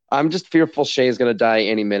I'm just fearful Shay is going to die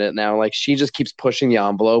any minute now. Like, she just keeps pushing the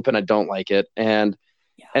envelope, and I don't like it. And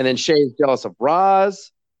then Shay's jealous of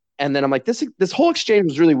Roz. And then I'm like, this whole exchange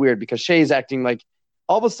was really weird because Shay's acting like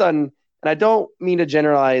all of a sudden, and I don't mean to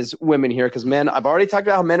generalize women here because men, I've already talked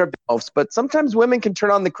about how men are elves, but sometimes women can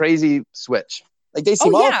turn on the crazy switch. Like, they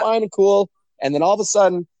seem all fine and cool, and then all of a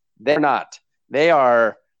sudden, they're not. They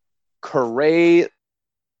are crazy.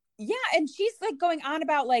 Yeah, and she's like going on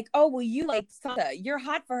about like, oh, well, you like Sansa, you're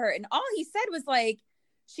hot for her, and all he said was like,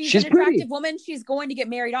 she's an attractive pretty. Woman, she's going to get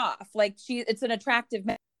married off. Like, it's an attractive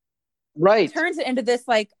man. Right. It turns it into this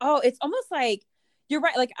like, oh, it's almost like, you're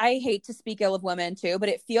right. Like, I hate to speak ill of women too, but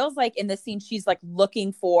it feels like in this scene she's like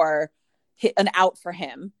looking for an out for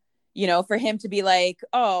him. For him to be like,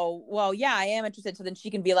 oh, well, yeah, I am interested. So then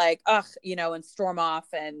she can be like, ugh, and storm off.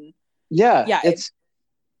 And yeah,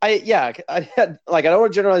 I had, like, I don't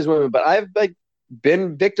want to generalize women, but I've like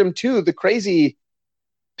been victim to the crazy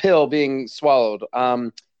pill being swallowed.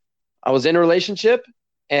 I was in a relationship,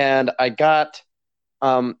 and I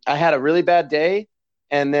had a really bad day,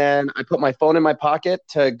 and then I put my phone in my pocket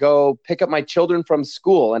to go pick up my children from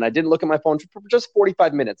school, and I didn't look at my phone for just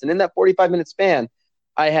 45 minutes. And in that 45-minute span,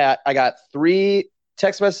 I got 3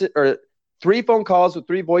 text messages or 3 phone calls with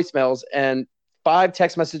 3 voicemails and 5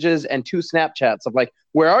 text messages and 2 Snapchats of like,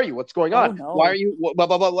 where are you? What's going on? No. Why are you blah,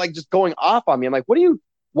 blah, blah, like just going off on me? I'm like,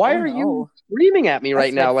 why are you screaming at me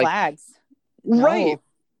right now? Like, flags. Right.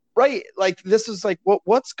 Like, this is like,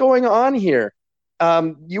 what's going on here?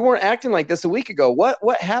 You weren't acting like this a week ago.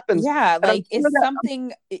 What happens? Yeah. Like, is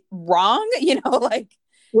something wrong? Like,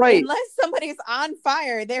 right. Unless somebody's on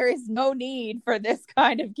fire, there is no need for this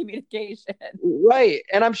kind of communication. Right.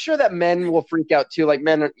 And I'm sure that men will freak out too. Like,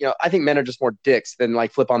 men are, I think men are just more dicks than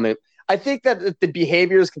like flip on the. I think that if the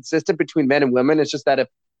behavior is consistent between men and women, it's just that if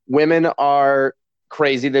women are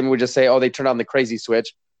crazy, then we just say, oh, they turn on the crazy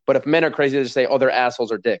switch. But if men are crazy, they just say, oh, they're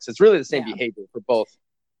assholes or dicks. It's really the same behavior for both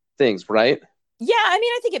things, right? Yeah, I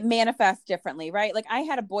mean, I think it manifests differently, right? Like, I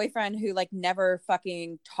had a boyfriend who like never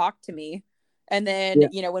fucking talked to me. And then,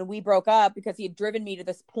 when we broke up, because he had driven me to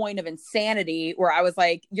this point of insanity where I was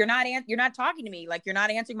like, you're not talking to me. Like, you're not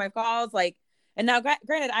answering my calls. Like, and now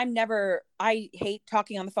granted, I hate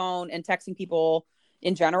talking on the phone and texting people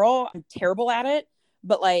in general. I'm terrible at it.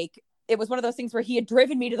 But like, it was one of those things where he had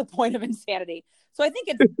driven me to the point of insanity. So I think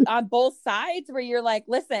it's on both sides where you're like,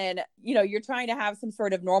 listen, you're trying to have some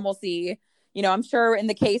sort of normalcy. I'm sure in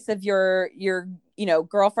the case of your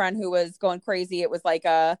girlfriend who was going crazy, it was like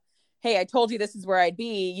hey, I told you this is where I'd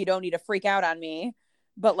be. You don't need to freak out on me.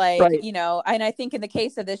 But like, Right. you know, and I think in the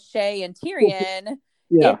case of this Shay and Tyrion,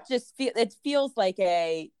 Yeah. it feels like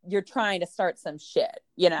you're trying to start some shit,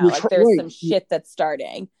 you know, like there's some shit that's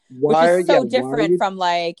starting, which is so different from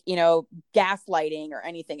like, you know, gaslighting or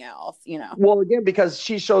anything else, you know. Well, again, because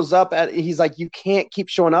she shows up he's like, you can't keep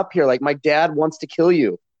showing up here. Like, my dad wants to kill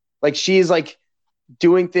you. Like, she's like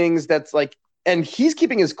doing things that's like, and he's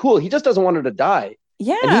keeping his cool. He just doesn't want her to die.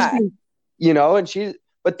 Yeah. And he's being, you know,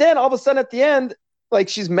 but then all of a sudden at the end, like,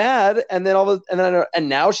 she's mad, and then and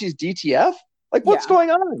now she's DTF. Like, what's going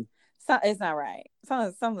on? It's not right.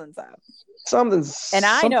 Something's up. And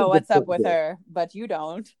I know what's up with her, but you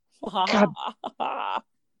don't.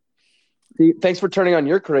 Thanks for turning on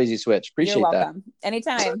your crazy switch. Appreciate that. You're welcome.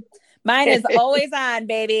 Anytime. Mine is always on,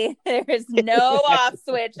 baby. There's no off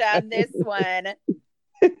switch on this one.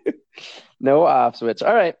 No off switch.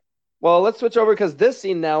 All right. Well, let's switch over, because this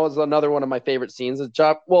scene now is another one of my favorite scenes.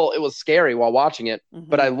 Well, it was scary while watching it,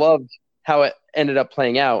 but I loved how it ended up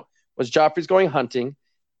playing out. Was Joffrey's going hunting,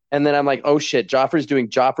 and then I'm like, oh shit, Joffrey's doing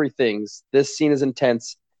Joffrey things. This scene is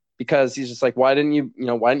intense because he's just like, why didn't you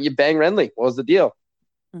bang Renly? What was the deal?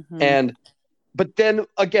 But then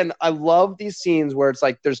again, I love these scenes where it's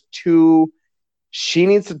like there's two. She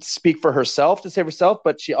needs to speak for herself to save herself,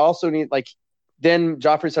 but she also needs Then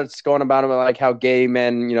Joffrey starts going about him like how gay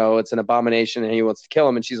men, you know, it's an abomination and he wants to kill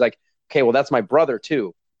him. And she's like, okay, well, that's my brother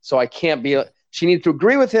too. So I can't be, she needs to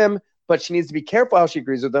agree with him, but she needs to be careful how she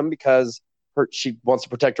agrees with him because she wants to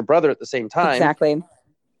protect her brother at the same time. Exactly.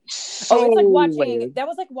 So it's like that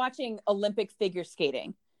was like watching Olympic figure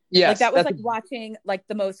skating. Yes. Like that was like watching like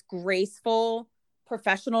the most graceful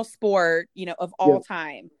professional sport, you know, of all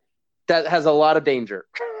time. That has a lot of danger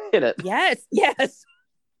in it. Yes. It's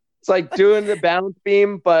like doing the balance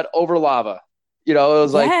beam, but over lava. You know, it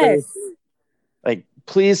was like,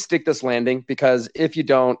 please stick this landing, because if you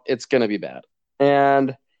don't, it's going to be bad.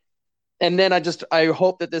 And then I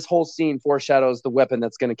hope that this whole scene foreshadows the weapon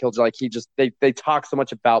that's going to kill. Like they talk so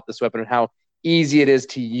much about this weapon and how easy it is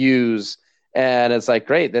to use. And it's like,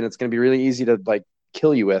 great, then it's going to be really easy to like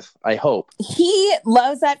kill you with, I hope. He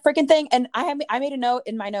loves that freaking thing. And I made a note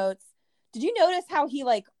in my notes. Did you notice how he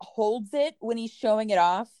like holds it when he's showing it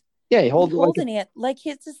off? Yeah, he's holding it like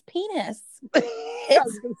it's his penis. So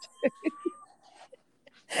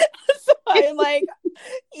I'm like,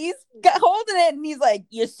 he's holding it and he's like,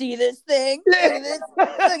 you see this thing? Look at this. Look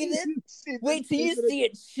at this. Wait till you see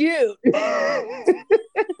it shoot. And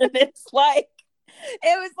it's like,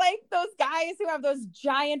 it was like those guys who have those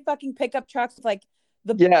giant fucking pickup trucks with like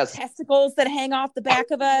the testicles that hang off the back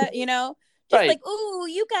of a, you know, just like, ooh,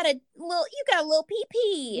 you got a little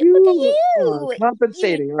pee-pee. Look at you.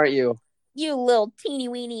 Compensating, aren't you? You little teeny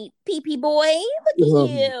weeny pee-pee boy. Look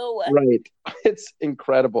at you. Right. It's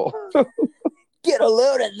incredible. Get a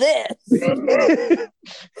load of this.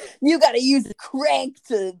 You got to use a crank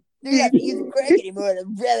anymore to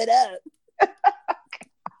rev it up.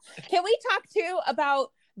 Can we talk too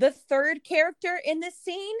about the third character in this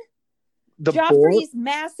scene? Joffrey's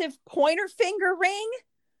massive pointer finger ring.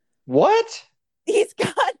 What? He's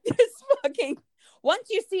got this fucking... Once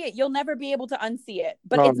you see it, you'll never be able to unsee it.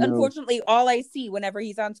 But unfortunately all I see whenever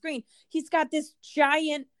he's on screen. He's got this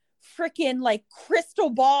giant freaking like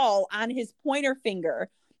crystal ball on his pointer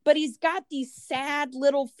finger. But he's got these sad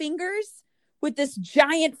little fingers with this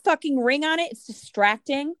giant fucking ring on it. It's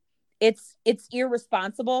distracting. It's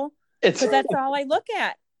irresponsible. Because that's all I look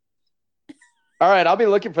at. All right, I'll be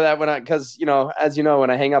looking for that because, you know, as you know, when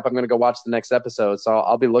I hang up, I'm going to go watch the next episode. So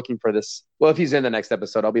I'll be looking for this. Well, if he's in the next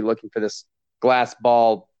episode, I'll be looking for this glass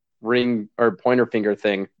ball ring or pointer finger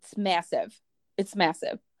thing. It's massive.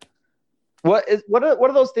 What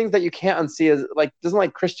are those things that you can't unsee? Is like, doesn't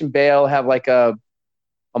like Christian Bale have like a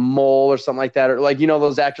mole or something like that, or like, you know,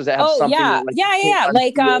 those actors that have something? Yeah.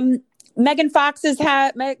 Like Megan Fox has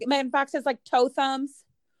like toe thumbs.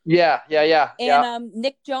 Yeah. And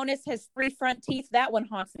Nick Jonas has 3 front teeth. That one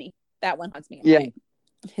haunts me. Yeah. Right.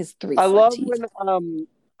 His 3 front teeth.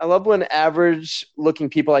 I love when average looking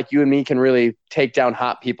people like you and me can really take down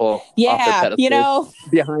hot people off their pedestals, you know,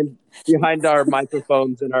 behind our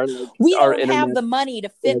microphones and our we our don't internet. have the money to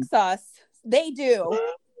fix us. They do.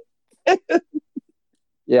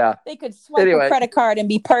 Yeah. They could swipe a credit card and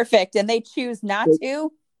be perfect, and they choose not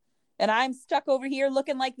to. And I'm stuck over here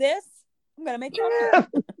looking like this. I'm gonna make sure.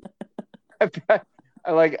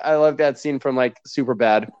 I love that scene from like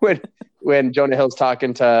Superbad when Jonah Hill's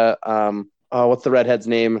talking to what's the redhead's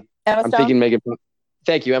name? Emma Stone? Thinking Megan.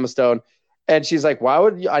 Thank you, Emma Stone. And she's like, why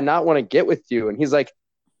would I not want to get with you? And he's like,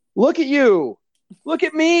 look at you, look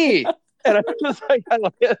at me. And I'm just like,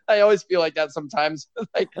 I always feel like that sometimes,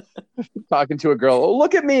 like talking to a girl. Oh,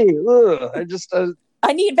 look at me. Ugh.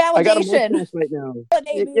 I need I got a validation. mustache right now.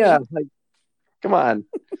 Validate Yeah, me. like, come on.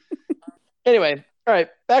 Anyway, all right,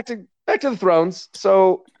 back to the Thrones.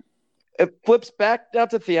 So it flips back down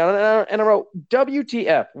to Theon, and I wrote,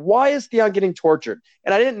 WTF, why is Theon getting tortured?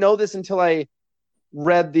 And I didn't know this until I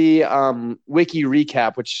read the wiki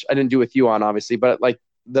recap, which I didn't do with you on, obviously, but like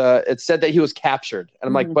it said that he was captured. And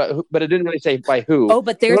I'm like, but it didn't really say by who. Oh,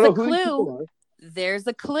 but there's I a don't know who these people clue. are. There's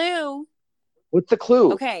a clue. What's the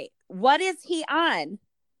clue? Okay, what is he on?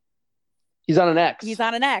 He's on an X. He's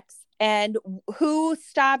on an X. And who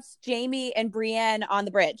stops Jaime and Brienne on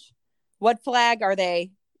the bridge? What flag are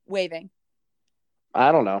they waving?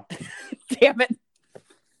 I don't know. Damn it.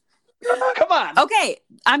 Come on. Okay,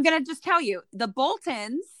 I'm going to just tell you. The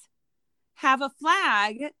Boltons have a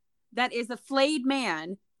flag that is a flayed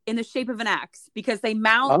man in the shape of an X because they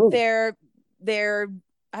mount their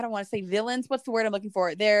I don't want to say villains. What's the word I'm looking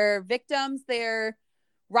for? Their victims, their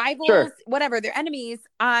rivals, whatever, their enemies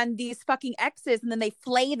on these fucking X's, and then they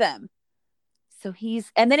flay them. So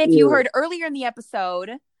and then if you heard earlier in the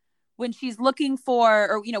episode, when she's looking for,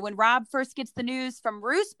 or, you know, when Rob first gets the news from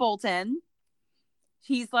Roose Bolton,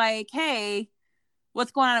 he's like, hey,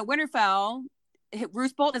 what's going on at Winterfell?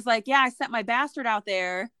 Roose Bolton is like, yeah, I sent my bastard out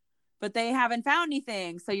there, but they haven't found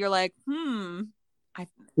anything. So you're like,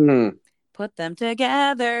 put them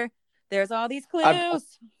together. There's all these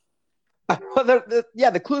clues. Well,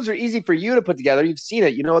 the clues are easy for you to put together. You've seen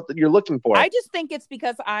it. You know what you're looking for. I just think it's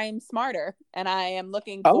because I'm smarter and I am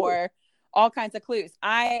looking for all kinds of clues.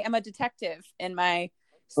 I am a detective in my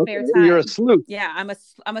spare time. You're a sleuth. Yeah, I'm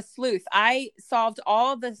a sleuth. I solved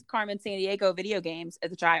all the Carmen Sandiego video games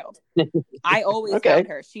as a child. I always found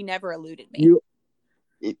her. She never eluded me.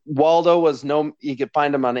 Waldo was you could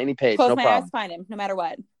find him on any page. Close no my problem. eyes, find him, no matter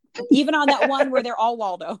what. Even on that one where they're all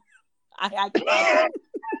Waldo. I can find him.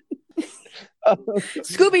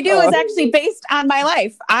 Scooby-Doo is actually based on my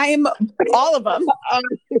life. I'm all of them.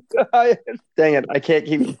 Dang it! I can't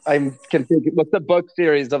keep. I'm confused. What's the book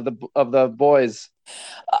series of the boys?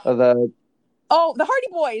 The Hardy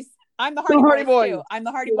Boys. I'm the Hardy Boys too. I'm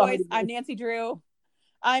the Hardy Boys. I'm Nancy Drew.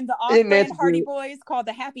 I'm the off-brand Hardy Boys called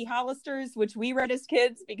the Happy Hollisters, which we read as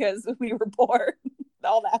kids because we were poor.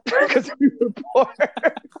 All that. Because we were poor.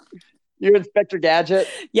 You're Inspector Gadget.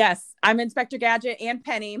 Yes, I'm Inspector Gadget and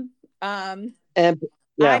Penny. I'm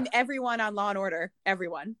everyone on Law and Order.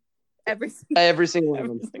 Everyone. Every single one of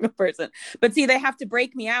them. Single person. But see, they have to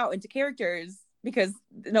break me out into characters because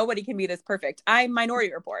nobody can be this perfect. I'm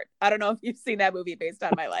Minority Report. I don't know if you've seen that movie based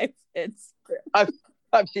on my life. It's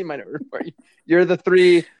I've seen Minority Report. You're the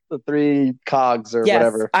three cogs or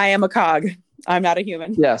whatever. I am a cog. I'm not a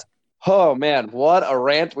human. Yes. Oh man, what a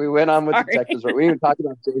rant we went on with detectives. We didn't even talk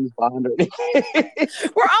about James Bond or anything.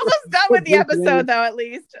 We're almost done with the episode, though. At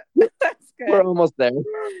least that's good. We're almost there.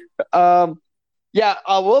 I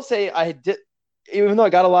will say I did, even though I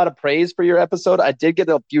got a lot of praise for your episode, I did get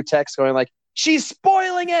a few texts going like, "She's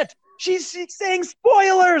spoiling it. She's saying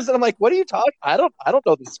spoilers," and I'm like, "What are you talking? I don't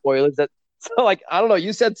know the spoilers." So like, I don't know.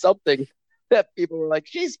 You said something that people were like,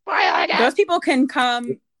 "She's spoiling it." Those people can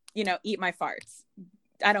come, eat my farts.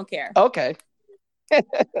 I don't care. Okay. I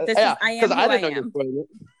am who I didn't know you were spoiling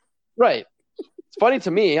it. Right. It's funny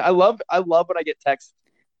to me. I love when I get texts,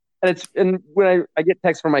 and when I get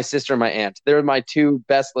texts from my sister and my aunt. They're my two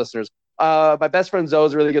best listeners. My best friend Zoe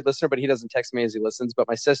is a really good listener, but he doesn't text me as he listens. But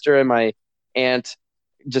my sister and my aunt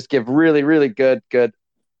just give really, really good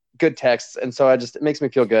texts, and so it makes me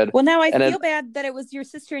feel good. Well, now I feel bad that it was your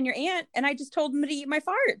sister and your aunt, and I just told them to eat my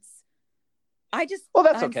farts.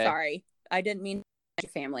 That's okay. I'm sorry. I didn't mean your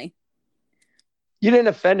family. You didn't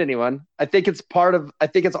offend anyone. I think it's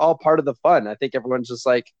all part of the fun. I think everyone's just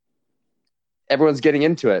like, everyone's getting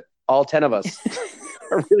into it. All 10 of us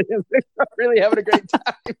are really having a great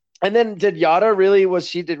time. And then did Yada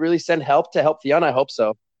really send help to help Theon? I hope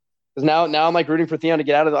so. Because now I'm like rooting for Theon to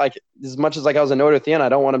get out of like, as much as like I was annoyed with Theon, I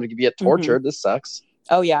don't want him to get tortured. Mm-hmm. This sucks.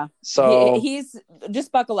 Oh yeah. So he's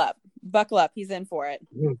just buckle up. He's in for it.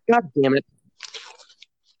 God damn it.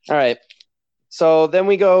 All right. So then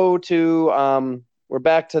we go to we're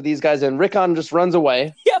back to these guys, and Rickon just runs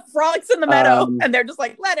away. Yeah, frolics in the meadow, and they're just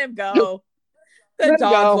like, let him go. The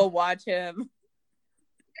dogs will watch him.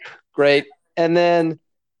 Great. And then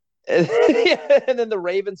the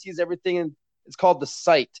Raven sees everything, and it's called the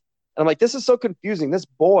Sight. And I'm like, this is so confusing. This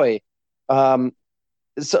boy, so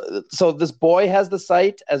this boy has the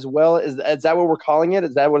Sight as well. Is that what we're calling it?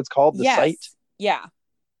 Is that what it's called? The Sight? Yeah.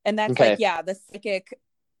 And that's the psychic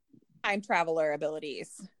time traveler abilities.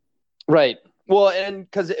 Right. Well, and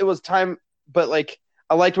because it was time, but like,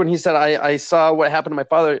 I liked when he said, I saw what happened to my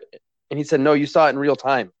father, and he said, no, you saw it in real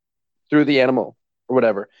time through the animal or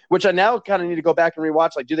whatever. Which I now kind of need to go back and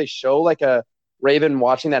rewatch. Like, do they show like a Raven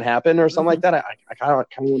watching that happen or something like that? I kind of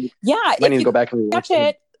might need to go back and rewatch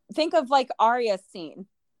it. Think of like Arya's scene.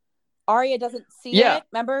 Arya doesn't see it.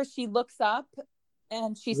 Remember, she looks up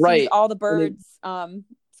and she sees all the birds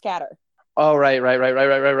scatter. Oh, right.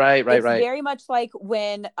 It's very much like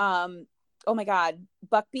when, oh my God,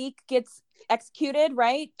 Buckbeak gets executed,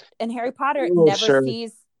 right? And Harry Potter never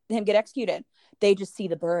sees him get executed. They just see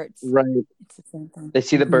the birds. Right. It's the same thing. They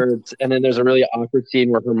see the birds, and then there's a really awkward scene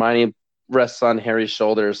where Hermione rests on Harry's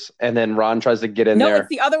shoulders, and then Ron tries to get in there. No, it's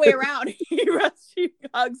the other way around. She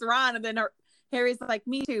hugs Ron, and then Harry's like,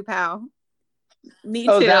 "Me too, pal. Me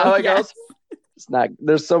too." Is that how it goes? It's not.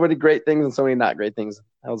 There's so many great things and so many not great things.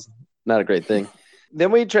 That was not a great thing.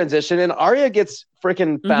 Then we transition, and Arya gets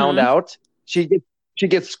freaking found out. She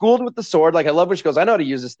gets schooled with the sword. Like, I love when she goes, "I know how to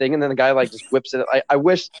use this thing," and then the guy like just whips it.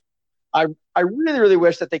 I really, really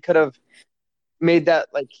wish that they could have made that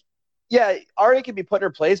like, yeah, Arya could be put in her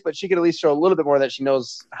place, but she could at least show a little bit more that she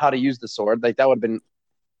knows how to use the sword. Like, that would have been,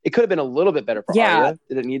 it could have been a little bit better for Arya.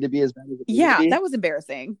 Did it need to be as bad as it needed to be? That was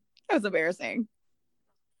embarrassing. It was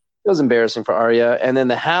embarrassing for Arya. And then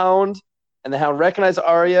the Hound recognized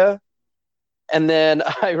Arya. And then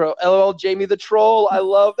I wrote, "LOL, Jamie the Troll." I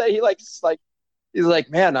love that he's like,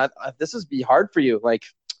 "Man, this would be hard for you. Like,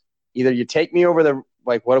 either you take me over the,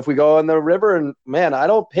 like, what if we go in the river? And man, I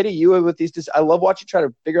don't pity you with these. I love watching you try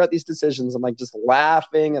to figure out these decisions." I'm like just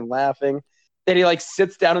laughing and laughing. Then he like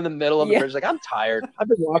sits down in the middle of the bridge, like, "I'm tired. I've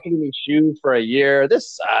been walking in these shoes for a year.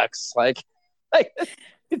 This sucks." Like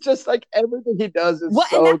it's just like everything he does is so at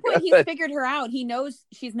that good. point, he's figured her out. He knows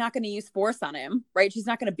she's not going to use force on him, right? She's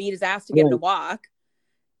not going to beat his ass to get him to walk.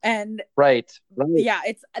 And right. Yeah,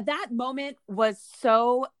 it's that moment was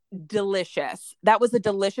so delicious. That was a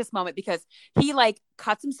delicious moment because he like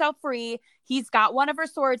cuts himself free. He's got one of her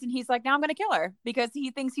swords and he's like, "Now I'm gonna kill her," because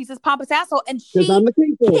he thinks he's this pompous asshole, and she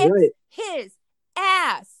kicks his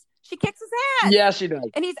ass. She kicks his ass. Yeah, she does.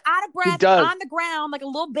 And he's out of breath on the ground like a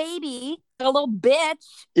little baby, like a little bitch.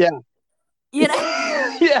 Yeah. You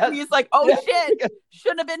know? Yeah. He's like, "Oh shit,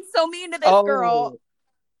 shouldn't have been so mean to this girl.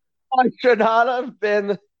 I should not have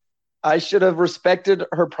been. I should have respected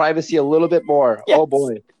her privacy a little bit more." Yes. Oh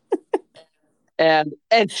boy. And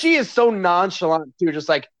she is so nonchalant too, just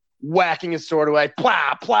like whacking his sword away,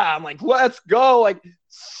 plah, plah. I'm like, let's go. Like,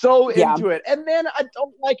 so into it. And then I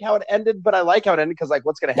don't like how it ended, but I like how it ended because like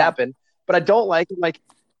what's gonna happen. But I don't like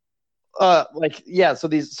so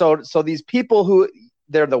these people who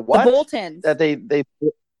they're the what? The Boltons. That they the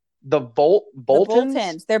Boltons? The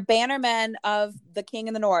Boltons. They're bannermen of the King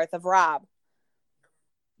in the North, of Rob.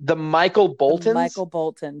 The Michael Boltons? Michael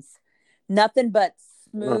Boltons. Nothing but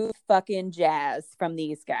smooth fucking jazz from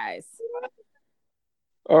these guys.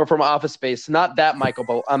 Or from Office Space. Not that Michael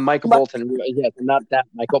Bolton. Michael Bolton. Yes, not that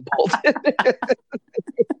Michael Bolton.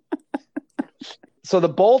 So the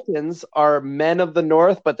Boltons are men of the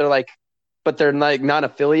North, but they're like not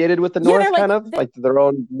affiliated with the North, kind of like their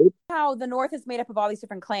own group. How the North is made up of all these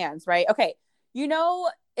different clans, right? Okay. You know,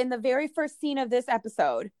 in the very first scene of this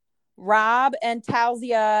episode, Rob and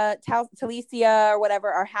Talicia or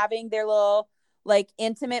whatever are having their little like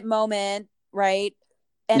intimate moment, right?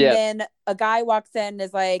 And then a guy walks in and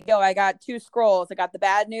is like, "Yo, I got 2 scrolls. I got the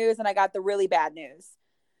bad news and I got the really bad news."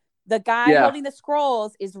 The guy holding the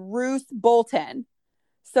scrolls is Roose Bolton.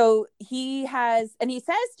 So he says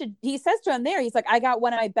to him there, he's like, "I got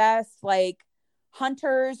one of my best like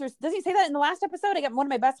hunters," or does he say that in the last episode? "I got one of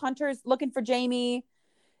my best hunters looking for Jamie."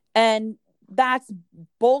 And that's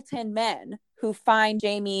Bolton men who find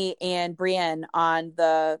Jamie and Brienne on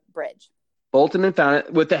the bridge. Bolton and found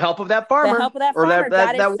it with the help of that farmer.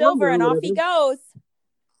 Got his silver, and off he goes.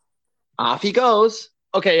 Off he goes.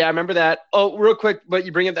 Okay, yeah, I remember that. Oh, real quick, but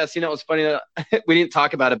you bring up that scene that was funny. We didn't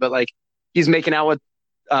talk about it, but like he's making out with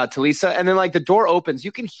Talisa, and then like the door opens.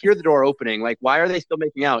 You can hear the door opening. Like, why are they still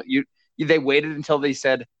making out? They waited until they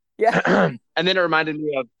said, and then it reminded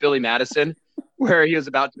me of Billy Madison, where he was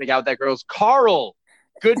about to make out with that girl's Carl.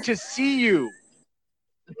 Good to see you.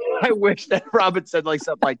 I wish that Robin said like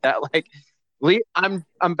something like that. Like, I'm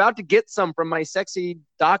about to get some from my sexy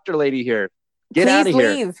doctor lady here. Get out of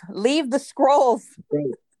here. Leave the scrolls.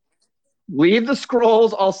 Leave the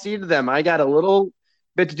scrolls. I'll see to them. I got a little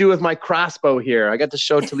bit to do with my crossbow here. I got to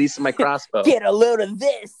show Talisa my crossbow. Get a load of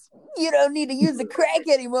this. You don't need to use the crank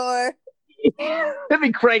anymore. Let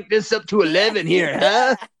me crank this up to 11 here,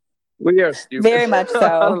 huh? We are stupid. Very much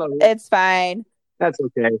so. It's fine. That's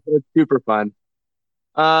okay. It's super fun.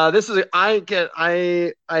 I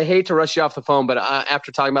hate to rush you off the phone, but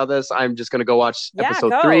after talking about this, I'm just gonna go watch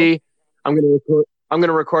episode 3. I'm I'm going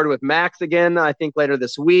to record with Max again, I think later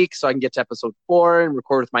this week, so I can get to episode 4 and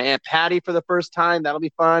record with my Aunt Patty for the first time. That'll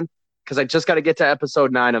be fun because I just got to get to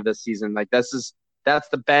episode 9 of this season. Like that's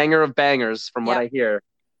the banger of bangers from what I hear.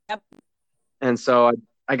 Yep. And so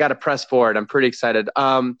I got to press forward. I'm pretty excited.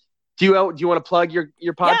 Do you want to plug your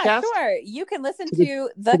podcast? Yeah, sure. You can listen to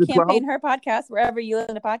the Campaign Her podcast wherever you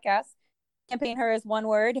listen to podcasts. Campaign Her is one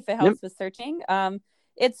word if it helps with searching.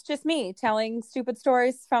 It's just me telling stupid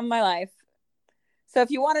stories from my life. So if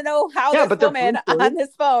you want to know how this woman on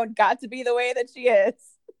this phone got to be the way that she is,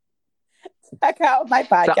 check out my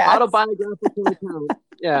podcast. The autobiographical account.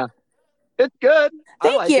 Yeah. It's good.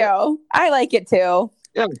 Thank you. I like it too.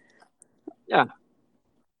 Yeah. Yeah.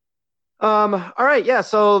 All right. Yeah.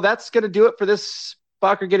 So that's going to do it for this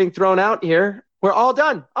Fucker getting thrown out here. We're all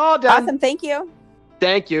done. All done. Awesome. Thank you.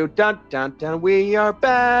 Thank you. Dun, dun, dun. We are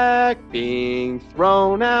back being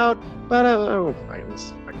thrown out. But, oh, fucking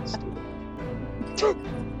stupid.